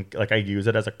feeling like, I use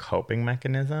it as a coping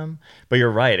mechanism, but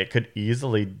you're right. It could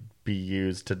easily be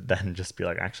used to then just be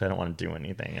like, actually, I don't want to do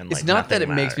anything. And it's like, not that it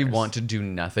matters. makes me want to do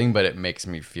nothing, but it makes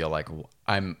me feel like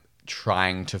I'm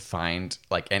trying to find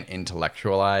like and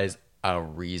intellectualize a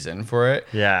reason for it.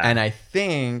 Yeah. And I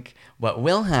think what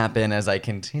will happen as I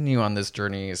continue on this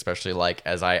journey, especially like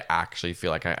as I actually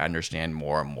feel like I understand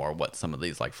more and more what some of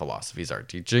these like philosophies are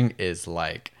teaching, is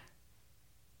like,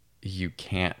 you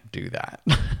can't do that.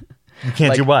 You can't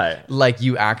like, do what? Like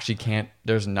you actually can't,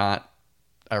 there's not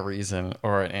a reason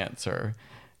or an answer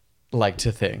like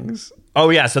to things. Oh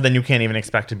yeah, so then you can't even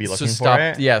expect to be looking stop, for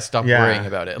it? Yeah, stop worrying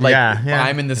about it. Like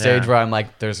I'm in the stage where I'm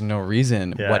like, there's no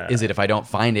reason. Yeah. What is it? If I don't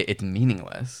find it, it's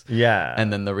meaningless. Yeah.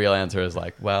 And then the real answer is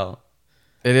like, well,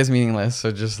 it is meaningless.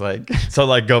 So just like, so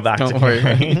like go back don't to worry.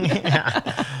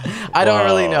 Yeah. I don't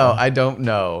really know. I don't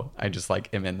know. I just like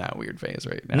am in that weird phase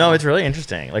right now. No, it's really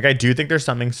interesting. Like I do think there's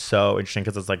something so interesting,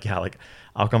 because it's like, yeah, like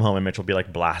I'll come home and Mitch will be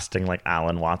like blasting like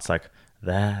Alan Watts, like,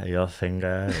 there, your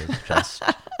finger is just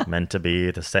meant to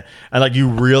be the same. And like you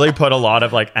really put a lot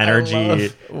of like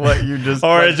energy. What you just,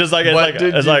 or like, it's just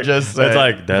like, just say? It's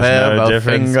like, there's no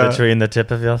difference between the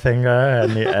tip of your finger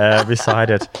and the air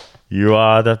beside it. You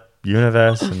are the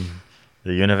universe, and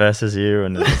the universe is you.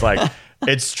 And it's like,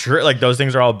 It's true. Like those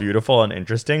things are all beautiful and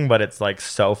interesting, but it's like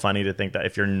so funny to think that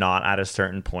if you're not at a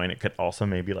certain point, it could also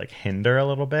maybe like hinder a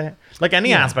little bit. Like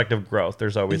any aspect of growth,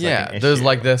 there's always like an issue. There's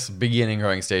like this beginning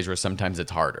growing stage where sometimes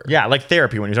it's harder. Yeah, like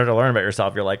therapy. When you start to learn about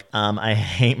yourself, you're like, I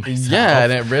hate myself. Yeah,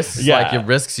 and it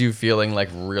risks you feeling like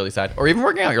really sad, or even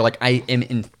working out. You're like, I am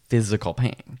in physical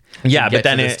pain. Yeah, but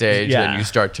then to the stage, then you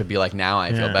start to be like, now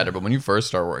I feel better. But when you first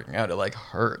start working out, it like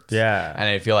hurts. Yeah, and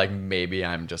I feel like maybe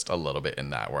I'm just a little bit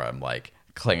in that where I'm like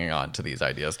clinging on to these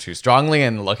ideas too strongly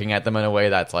and looking at them in a way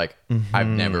that's like I've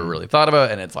never really thought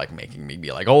about, and it's like making me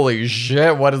be like, holy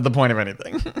shit, what is the point of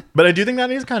anything? But I do think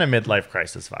that is kind of midlife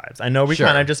crisis vibes. I know we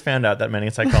kind of just found out that many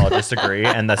psychologists agree,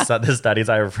 and the studies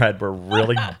I've read were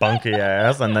really bunky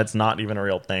ass, and that's not even a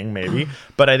real thing maybe.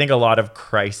 But I think a lot of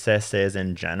crises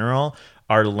in general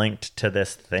are linked to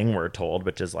this thing we're told,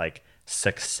 which is like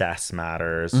success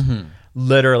matters.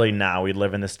 Literally now we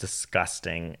live in this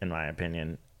disgusting, in my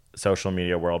opinion, social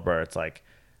media world where it's like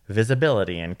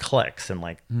visibility and clicks and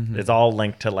like it's all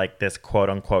linked to like this quote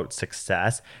unquote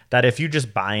success, that if you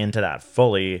just buy into that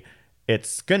fully,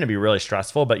 it's going to be really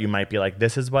stressful. But you might be like,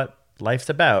 this is what life's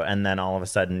about, and then all of a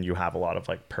sudden you have a lot of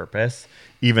like purpose,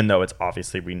 even though it's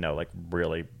obviously, we know, like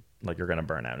really like you're going to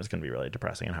burn out, it's going to be really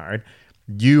depressing and hard.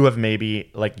 You have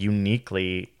maybe like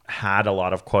uniquely had a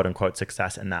lot of quote unquote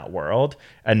success in that world,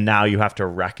 and now you have to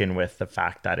reckon with the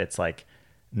fact that it's like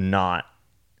not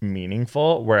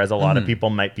meaningful, whereas a lot of people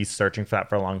might be searching for that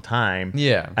for a long time,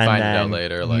 and find it out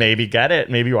later, like maybe get it,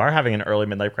 maybe you are having an early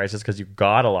midlife crisis because you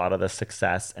got a lot of the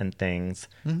success and things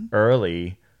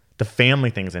early. The family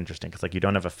thing is interesting because like you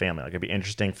don't have a family. Like it'd be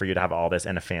interesting for you to have all this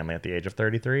and a family at the age of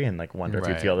 33, and like wonder if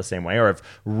you feel the same way, or if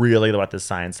really what the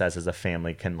science says is a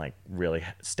family can like really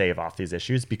stave off these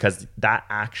issues, because that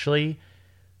actually,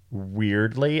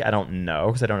 weirdly, I don't know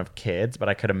because I don't have kids, but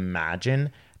I could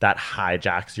imagine that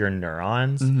hijacks your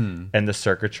neurons and the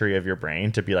circuitry of your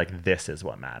brain to be like, this is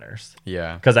what matters.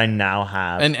 Yeah. Because I now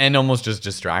have... And almost just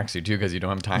distracts you too, because you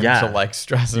don't have time to like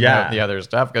stress about the other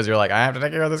stuff, because you're like, I have to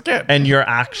take care of this kid. And you're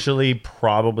actually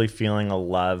probably feeling a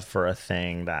love for a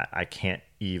thing that I can't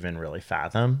even really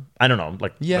fathom. I don't know,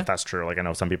 like, if that's true. Like, I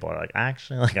know some people are like,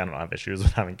 actually, like, I don't have issues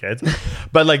with having kids.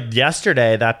 But like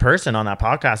yesterday, that person on that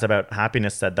podcast about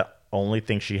happiness said the only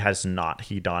thing she has not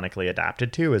hedonically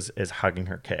adapted to is hugging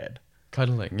her kid.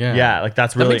 Cuddling, like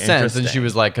that's really that makes sense. interesting. And she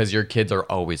was like, because your kids are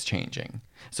always changing,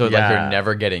 so like you're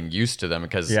never getting used to them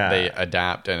because they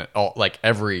adapt, and like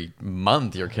every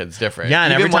month your kid's different.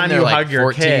 And even every time when you like hug your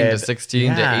 14 kid to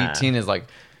 16 to 18 is like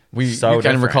you so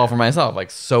can recall different. for myself,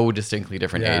 like so distinctly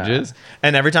different ages.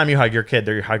 And every time you hug your kid,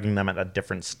 they're hugging them at a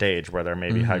different stage where they're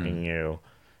maybe hugging you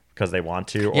because they want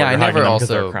to, or I never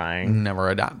they're crying. Never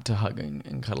adapt to hugging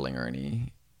and cuddling or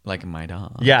any. Like my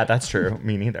dog. Yeah, that's true.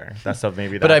 Me neither. That's so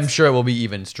maybe. But I'm sure it will be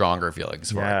even stronger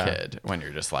feelings for a kid when you're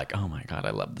just like, oh my god,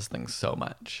 I love this thing so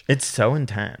much. It's so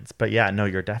intense. But yeah, no,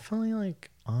 you're definitely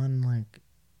like on like,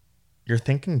 you're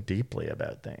thinking deeply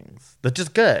about things. That's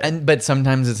just good. But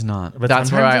sometimes it's not. But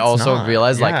that's where I also not.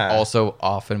 realize like also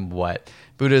often what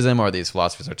Buddhism or these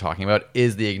philosophers are talking about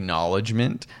is the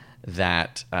acknowledgement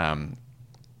that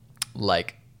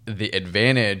like the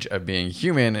advantage of being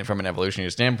human from an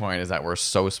evolutionary standpoint is that we're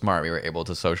so smart. We were able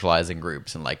to socialize in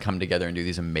groups and like come together and do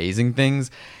these amazing things.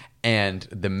 And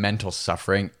the mental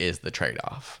suffering is the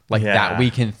trade-off. Like that we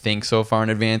can think so far in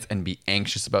advance and be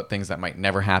anxious about things that might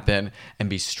never happen and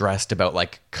be stressed about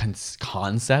like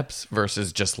concepts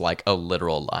versus just like a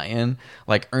literal lion.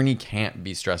 Like Ernie can't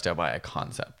be stressed out by a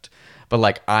concept. But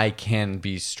like I can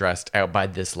be stressed out by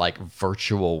this like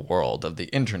virtual world of the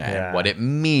internet and what it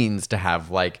means to have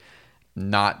like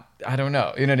not, I don't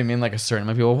know, you know what I mean? Like a certain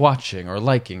amount of people watching or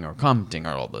liking or commenting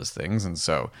or all those things. And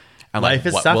so I'm life like,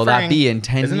 is what suffering. will that be in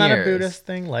 10 Isn't years? that a Buddhist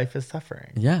thing? Life is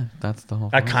suffering. Yeah, that's the whole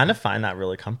I thing. kind of find that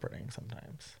really comforting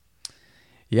sometimes.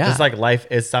 Yeah. Just like life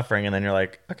is suffering, and then you're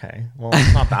like, okay, well,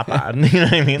 it's not that bad. You know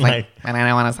what I mean? Like and I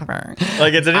don't want to suffer.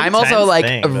 Like it's an I'm also intense like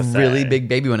thing a to really say. big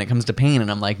baby when it comes to pain,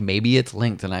 and I'm like, maybe it's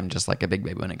linked, and I'm just like a big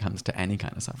baby when it comes to any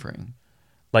kind of suffering.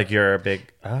 Like you're a big,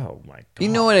 oh my god. You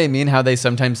know what I mean? How they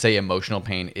sometimes say emotional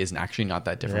pain is actually not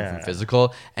that different from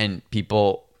physical, and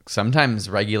people sometimes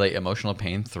regulate emotional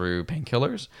pain through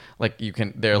painkillers. Like you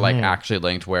can, they're like actually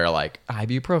linked where like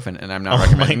ibuprofen, and I'm not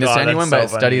recommending this to anyone, but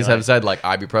studies have said like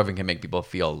ibuprofen can make people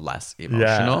feel less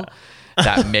emotional.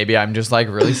 That maybe I'm just like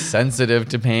really sensitive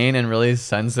to pain and really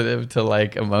sensitive to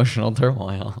like emotional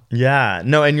turmoil. Yeah.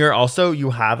 No, and you're also,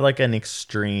 you have like an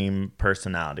extreme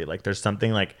personality. Like there's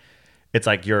something like, it's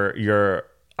like you're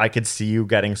I could see you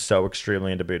getting so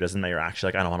extremely into Buddhism that you're actually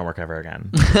like, I don't want to work ever again.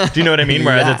 Do you know what I mean?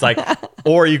 Whereas it's like,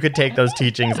 or you could take those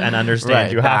teachings and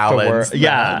understand you have to work. them.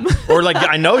 Yeah. Or like,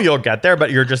 I know you'll get there,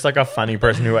 but you're just like a funny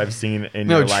person who I've seen in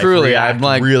your life truly, react I'm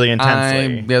like really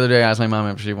intensely. The other day I asked my mom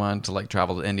if she wanted to like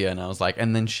travel to India, and I was like,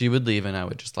 and then she would leave and I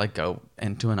would just like go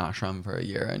into an ashram for a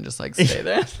year and just like stay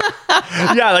there.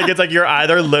 Yeah, like it's like you're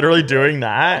either literally doing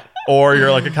that or you're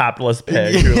like a capitalist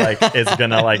pig who like is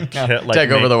gonna like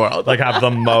take over the world, like have the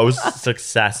most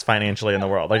success financially in the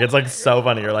world. Like it's like so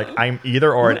funny. You're like, I'm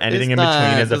either or, and anything in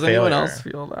between is a Does failure. anyone else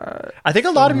feel that? I think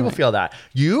a lot of people feel that.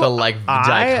 The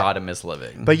dichotomous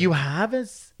living. But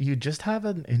you just have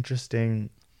an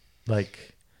interesting,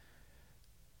 like,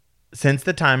 since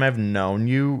the time I've known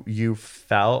you, you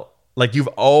felt like you've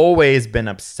always been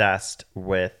obsessed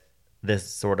with this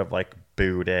sort of like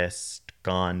Buddhist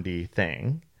Gandhi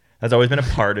thing. That's always been a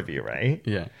part of you, right?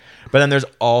 Yeah. But then there's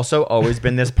also always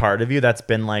been this part of you that's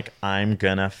been like, I'm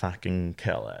gonna fucking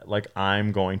kill it. Like,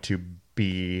 I'm going to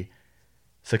be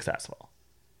successful.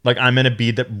 Like, I'm gonna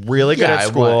be really good at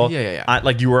school.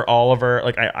 Like, you were all over.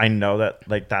 Like, I know that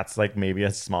like that's like maybe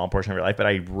a small portion of your life, but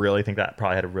I really think that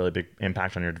probably had a really big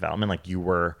impact on your development. Like, you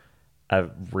were a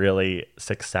really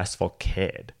successful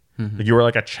kid. Like, you were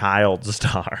like a child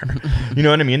star. You know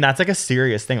what I mean? That's like a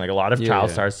serious thing. Like, a lot of child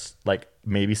stars like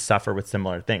maybe suffer with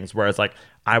similar things. Whereas like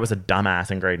I was a dumbass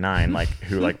in grade 9, like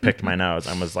who like picked my nose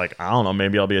and was like, I don't know,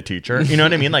 maybe I'll be a teacher. You know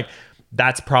what I mean? Like,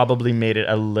 that's probably made it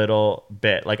a little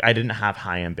bit like I didn't have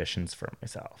high ambitions for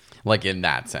myself. Like in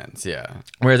that sense, yeah.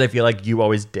 Whereas I feel like you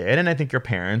always did. And I think your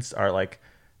parents are like,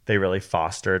 they really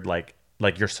fostered like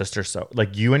your sister. So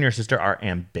like you and your sister are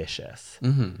ambitious.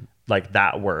 Mm-hmm. Like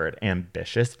that word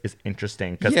ambitious is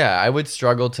interesting. Yeah, I would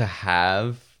struggle to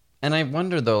have, and I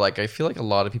wonder though, like I feel like a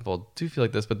lot of people do feel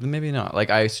like this, but maybe not. Like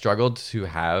I struggled to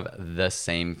have the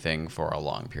same thing for a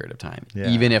long period of time. Yeah.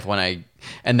 Even if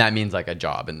and that means like a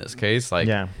job in this case, like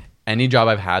any job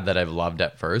I've had that I've loved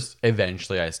at first,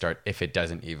 eventually if it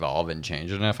doesn't evolve and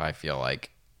change enough, I feel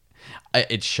like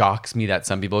it shocks me that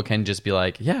some people can just be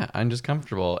like, yeah, I'm just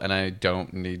comfortable and I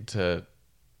don't need to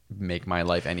make my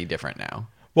life any different now.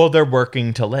 Well, they're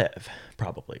working to live,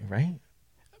 probably, right?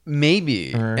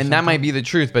 Maybe. And that might be the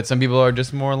truth, but some people are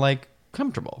just more like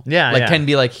comfortable. Yeah. Like can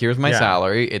be like, here's my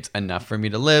salary. It's enough for me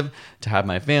to live, to have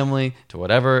my family, to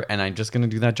whatever. And I'm just going to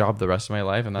do that job the rest of my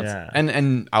life. And that's,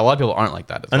 and a lot of people aren't like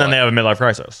that. And then they have a midlife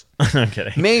crisis. I'm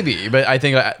kidding. Maybe. But I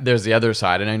think there's the other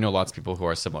side. And I know lots of people who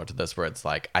are similar to this, where it's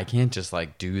like, I can't just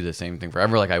like do the same thing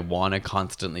forever. Like I want to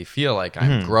constantly feel like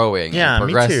I'm growing and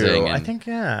progressing. Me too. And, I think,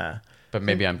 but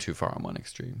maybe I'm too far on one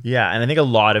extreme. Yeah, and I think a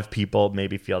lot of people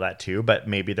maybe feel that too, but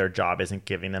maybe their job isn't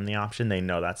giving them the option. They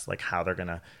know that's like how they're going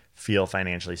to feel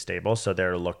financially stable, so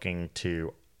they're looking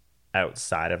to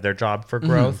outside of their job for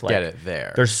growth. Like, get it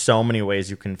there. There's so many ways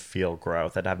you can feel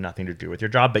growth that have nothing to do with your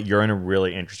job, but you're in a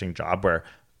really interesting job where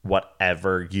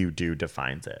whatever you do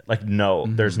defines it. Like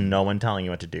there's no one telling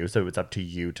you what to do, so it's up to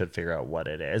you to figure out what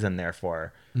it is, and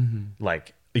therefore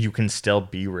like you can still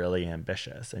be really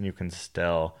ambitious and you can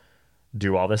still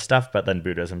do all this stuff, but then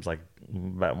Buddhism's like,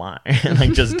 but why?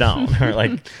 Like, just don't. Or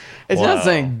like, it's not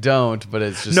saying don't, but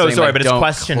it's just no, saying, sorry, like, but it's don't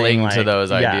questioning cling like, to those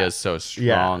ideas so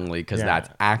strongly, because that's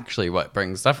Yeah. actually what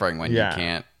brings suffering when you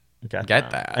can't get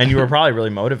that. And you were probably really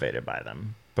motivated by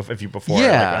them before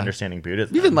like, understanding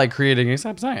Buddhism. Even like creating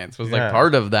ASAP Science was like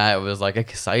part of that. It was like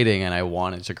exciting, and I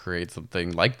wanted to create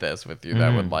something like this with you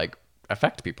that would like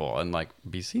affect people and like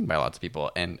be seen by lots of people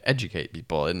and educate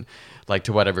people, and like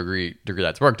to whatever degree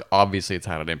that's worked. Obviously it's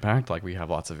had an impact. Like we have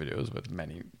lots of videos with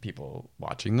many people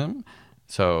watching them,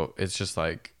 so it's just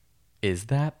like, is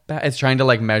that bad? It's trying to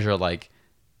like measure, like,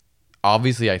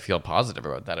 obviously I feel positive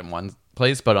about that in one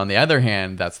place, but on the other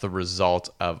hand, that's the result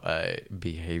of a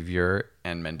behavior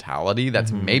and mentality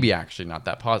that's maybe actually not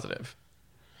that positive.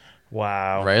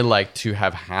 Wow. Right? Like to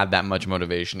have had that much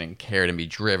motivation and cared and be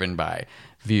driven by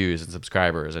views and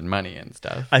subscribers and money and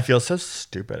stuff. I feel so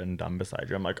stupid and dumb beside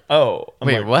you. I'm like,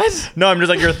 what? No, I'm just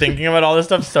like, you're thinking about all this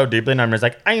stuff so deeply, and I'm just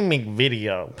like, I make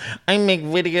video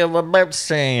about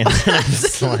science. And I'm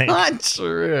just like, not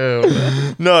true.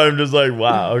 No, I'm just like,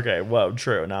 wow, okay, whoa,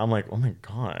 true. Now I'm like, oh my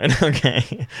god,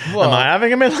 okay. Well, am I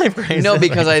having a midlife crisis? No,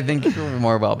 because I think you're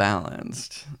more well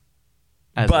balanced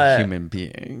as a human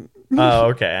being. Oh,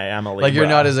 okay. I am a Libra. Like, you're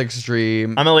not as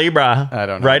extreme. I'm a Libra. I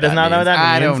don't know. Right? Does not know what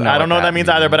that means. I don't know what that means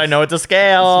either, but I know it's a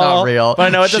scale. It's not real. But I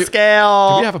know it's a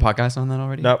scale. Do we have a podcast on that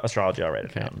already? No, astrology. I'll write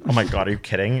it down. Oh my god, are you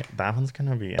kidding? That one's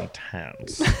gonna be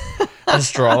intense.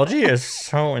 Astrology is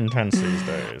so intense these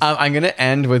days. I'm going to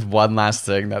end with one last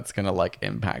thing that's going to like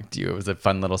impact you. It was a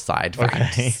fun little side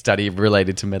fact study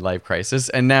related to midlife crisis.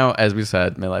 And now, as we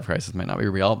said, midlife crisis might not be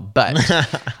real, but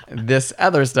this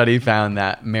other study found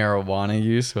that marijuana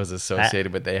use was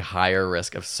associated with a higher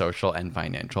risk of social and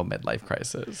financial midlife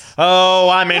crisis. Oh,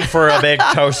 I'm in for a big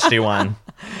toasty one.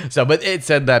 So, but it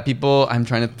said that people, I'm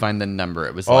trying to find the number.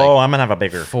 It was like I'm going to have a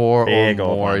bigger 4 big or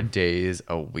old more one. days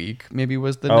a week, maybe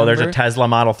was the number. Oh, there's a Tesla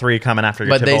Model 3 coming after your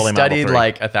But they Tivoli studied Model 3.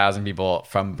 like 1,000 people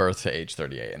from birth to age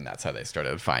 38, and that's how they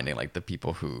started finding like the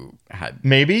people who had.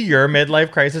 Maybe your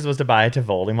midlife crisis was to buy a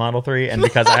Tivoli Model 3, and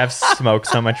because I have smoked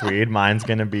so much weed, mine's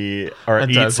going to be, or A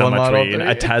eat Tesla so much Model weed, 3.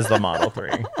 a Tesla Model 3.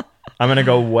 I'm going to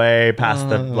go way past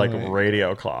the like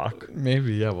radio clock.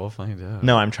 Maybe, yeah, we'll find out.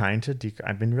 No, I'm trying to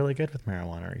I've been really good with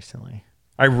marijuana recently.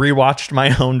 I rewatched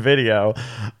my own video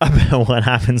about what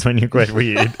happens when you quit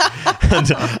weed.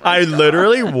 And I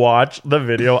literally watched the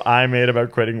video I made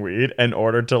about quitting weed in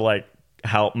order to like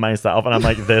help myself. And I'm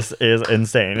like, this is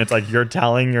insane. It's like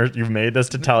you've made this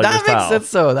to tell that yourself. makes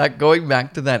sense though. That going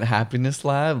back to that happiness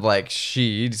lab, like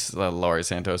Laurie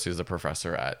Santos, who's a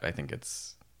professor at, I think it's,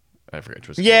 I forget which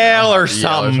was Yale or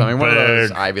something one of those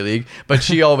big. Ivy League. But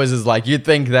she always is like, you'd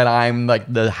think that I'm like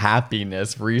the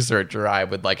happiness researcher. I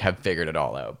would like have figured it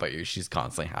all out. But she's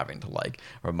constantly having to like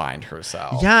remind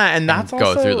herself. Yeah, and that's go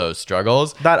also- through those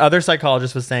struggles. That other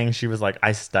psychologist was saying, she was like,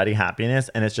 I study happiness,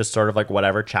 and it's just sort of like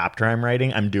whatever chapter I'm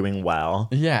writing, I'm doing well.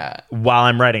 Yeah. While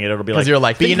I'm writing it, it'll be like, you're,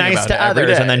 like, be thinking nice about to it every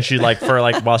others. day. And then she like, for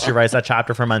like, while she writes that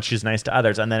chapter for months, she's nice to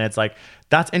others. And then it's like,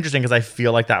 that's interesting because I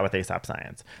feel like that with ASAP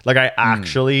Science. Like I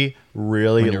actually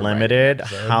really limited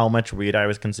how much weed I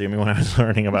was consuming when I was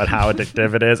learning about how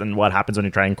addictive it is and what happens when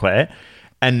you try and quit.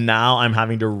 And now I'm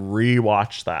having to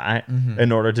rewatch that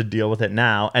in order to deal with it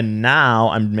now. And now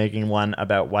I'm making one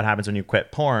about what happens when you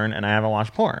quit porn, and I haven't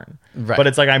watched porn. Right. But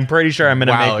it's like, I'm pretty sure I'm going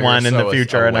to Wow, make one you're in the so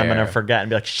future and I'm going to aware. forget and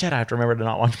be like, shit, I have to remember to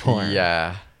not watch porn.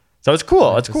 Yeah. So it's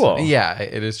cool. It's cool. Yeah,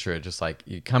 it is true. Just like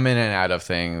you come in and out of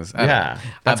things. I Yeah, don't know.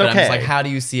 that's but I'm just okay. like, how do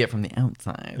you see it from the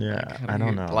outside? Yeah, Like, how do I don't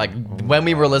you- know. Like when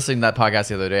we were listening to that podcast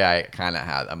the other day, I kind of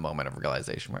had a moment of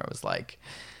realization where it was like,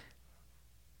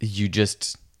 you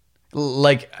just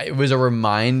like it was a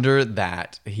reminder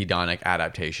that hedonic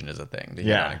adaptation is a thing. The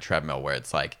Yeah. hedonic treadmill, where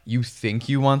it's like you think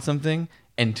you want something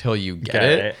until you get Get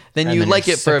it. it, Then and you then like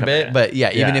you're it for sick a of bit, it. but yeah,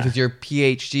 even Yeah. if it's your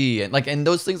PhD and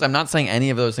those things, I'm not saying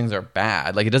any of those things are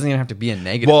bad. Like it doesn't even have to be a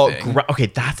negative Well, thing. okay,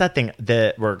 that's that thing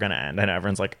that we're gonna end. And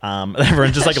everyone's like,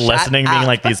 everyone's just like listening, being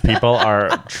like, these people are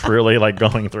truly like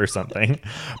going through something.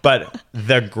 But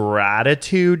the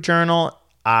gratitude journal,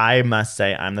 I must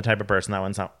say, I'm the type of person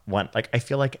that I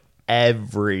feel like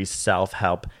every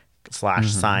self-help /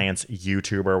 science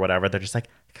YouTuber or whatever, they're just like,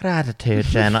 gratitude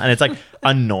journal, and it's like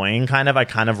annoying kind of. I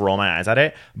kind of roll my eyes at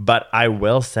it, but I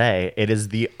will say it is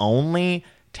the only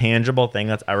tangible thing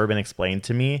that's ever been explained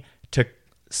to me to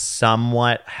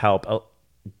somewhat help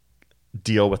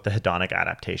deal with the hedonic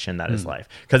adaptation that is life.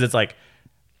 Because it's like,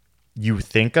 you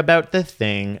think about the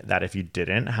thing that if you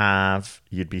didn't have,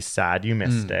 you'd be sad you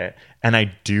missed it. And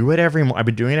I do it I've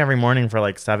been doing it every morning for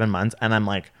like 7 months, and I'm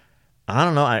like, I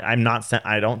don't know.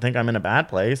 I don't think I'm in a bad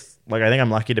place. Like, I think I'm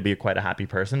lucky to be quite a happy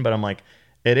person, but I'm like,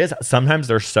 it is. Sometimes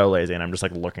they're so lazy and I'm just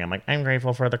like looking, I'm like, I'm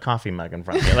grateful for the coffee mug in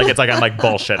front of me. Like, it's like, I'm like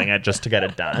bullshitting it just to get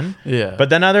it done. Yeah. But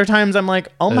then other times I'm like,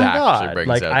 oh my actually God. brings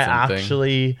Like, out I something.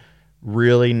 actually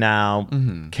really now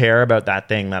care about that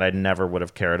thing that I never would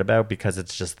have cared about because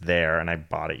it's just there and I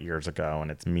bought it years ago and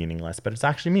it's meaningless, but it's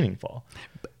actually meaningful.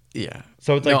 Yeah.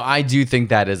 So it's no, like- I do think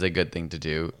that is a good thing to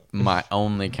do. My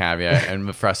only caveat and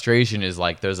the frustration is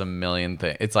like there's a million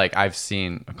things. It's like I've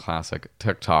seen classic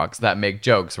TikToks that make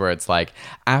jokes where it's like,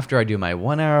 after I do my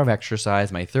 1 hour of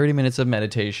exercise, my 30 minutes of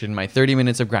meditation, my 30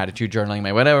 minutes of gratitude journaling,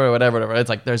 my whatever. It's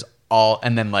like there's all,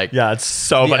 and then like, Yeah, it's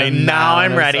so The funny. Now amount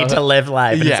I'm of ready stuff- to live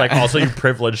life. And Yeah. it's like also you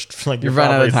privileged. Like you're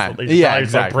run out of probably- time. You're Yeah, probably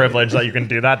exactly. so privileged that you can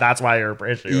do that. That's why you're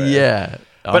appreciative. yeah.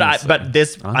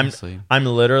 Honestly. Honestly. I'm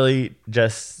literally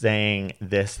just saying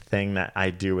this thing that I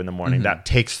do in the morning that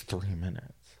takes 3 minutes.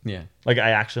 Yeah. Like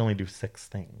I actually only do 6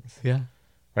 things. Yeah.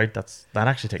 Right? That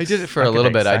actually takes. I did it for that a could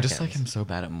little take bit. I just seconds. like, I'm so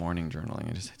bad at morning journaling.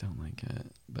 I don't like it,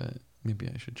 but maybe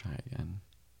I should try again.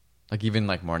 Like even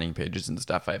like morning pages and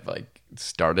stuff I've like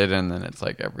started, and then it's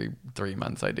like every 3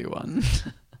 months I do one.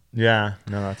 Yeah,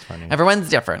 no, that's funny. Everyone's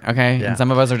different, okay? Yeah. And some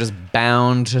of us are just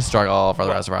bound to struggle for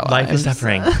the rest of our lives. Life is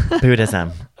suffering.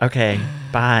 Buddhism. Okay,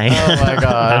 bye. Oh my gosh.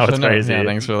 That was No, crazy. yeah,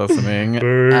 thanks for listening.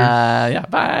 Yeah,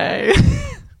 bye.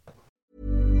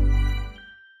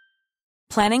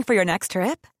 Planning for your next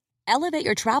trip? Elevate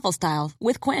your travel style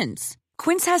with Quince.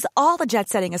 Quince has all the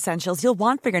jet-setting essentials you'll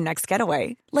want for your next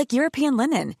getaway, like European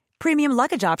linen, premium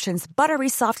luggage options, buttery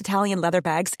soft Italian leather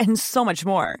bags, and so much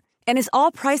more. And is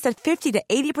all priced at 50 to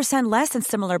 80% less than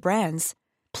similar brands.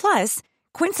 Plus,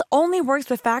 Quince only works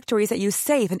with factories that use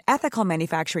safe and ethical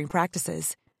manufacturing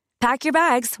practices. Pack your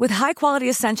bags with high-quality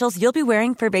essentials you'll be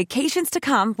wearing for vacations to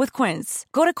come with Quince.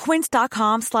 Go to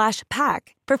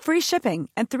quince.com/pack for free shipping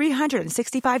and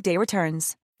 365-day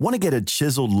returns. Want to get a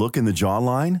chiseled look in the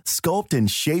jawline? Sculpt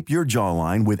and shape your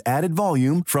jawline with added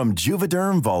volume from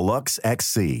Juvederm Volux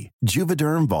XC.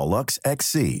 Juvederm Volux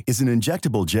XC is an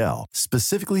injectable gel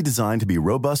specifically designed to be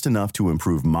robust enough to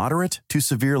improve moderate to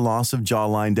severe loss of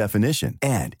jawline definition.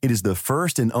 And it is the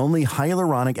first and only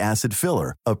hyaluronic acid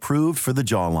filler approved for the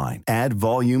jawline. Add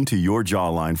volume to your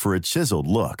jawline for a chiseled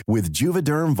look with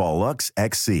Juvederm Volux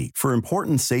XC. For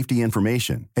important safety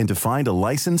information and to find a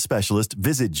licensed specialist,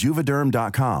 visit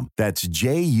Juvederm.com. That's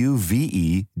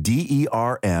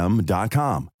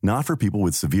Juvederm.com. Not for people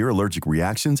with severe allergic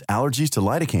reactions, allergies to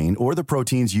lidocaine, or the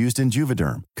proteins used in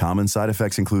Juvederm. Common side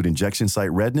effects include injection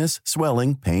site redness,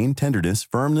 swelling, pain, tenderness,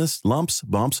 firmness, lumps,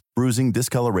 bumps, bruising,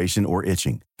 discoloration, or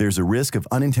itching. There's a risk of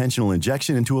unintentional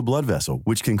injection into a blood vessel,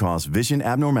 which can cause vision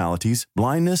abnormalities,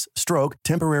 blindness, stroke,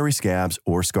 temporary scabs,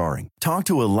 or scarring. Talk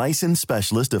to a licensed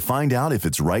specialist to find out if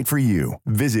it's right for you.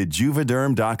 Visit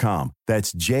Juvederm.com.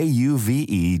 That's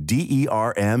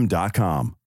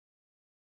Juvederm.com.